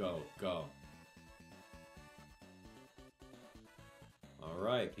 Go, go, go.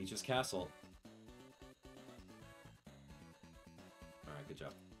 Alright, Peach's Castle. Alright, good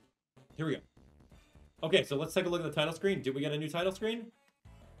job. Here we go. Okay, so let's take a look at the title screen. Did we get a new title screen?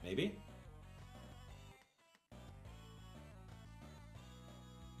 Maybe.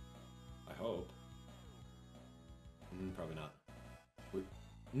 I hope. Probably not.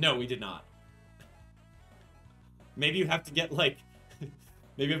 No, we did not. Maybe you have to get, like...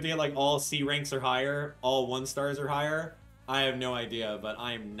 Maybe you have to get, like, all C ranks or higher, all 1 stars or higher. I have no idea, but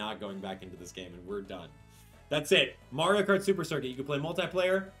I am not going back into this game, and we're done. That's it. Mario Kart Super Circuit. You can play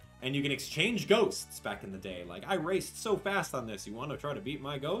multiplayer, and you can exchange ghosts back in the day. Like, I raced so fast on this. You want to try to beat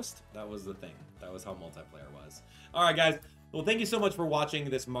my ghost? That was the thing. That was how multiplayer was. All right, guys. Well, thank you so much for watching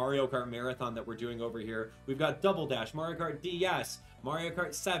this Mario Kart marathon that we're doing over here. We've got Double Dash, Mario Kart DS, Mario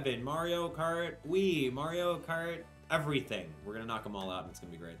Kart 7, Mario Kart Wii, Mario Kart everything. We're going to knock them all out, and it's going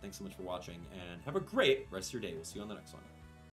to be great. Thanks so much for watching, and have a great rest of your day. We'll see you on the next one.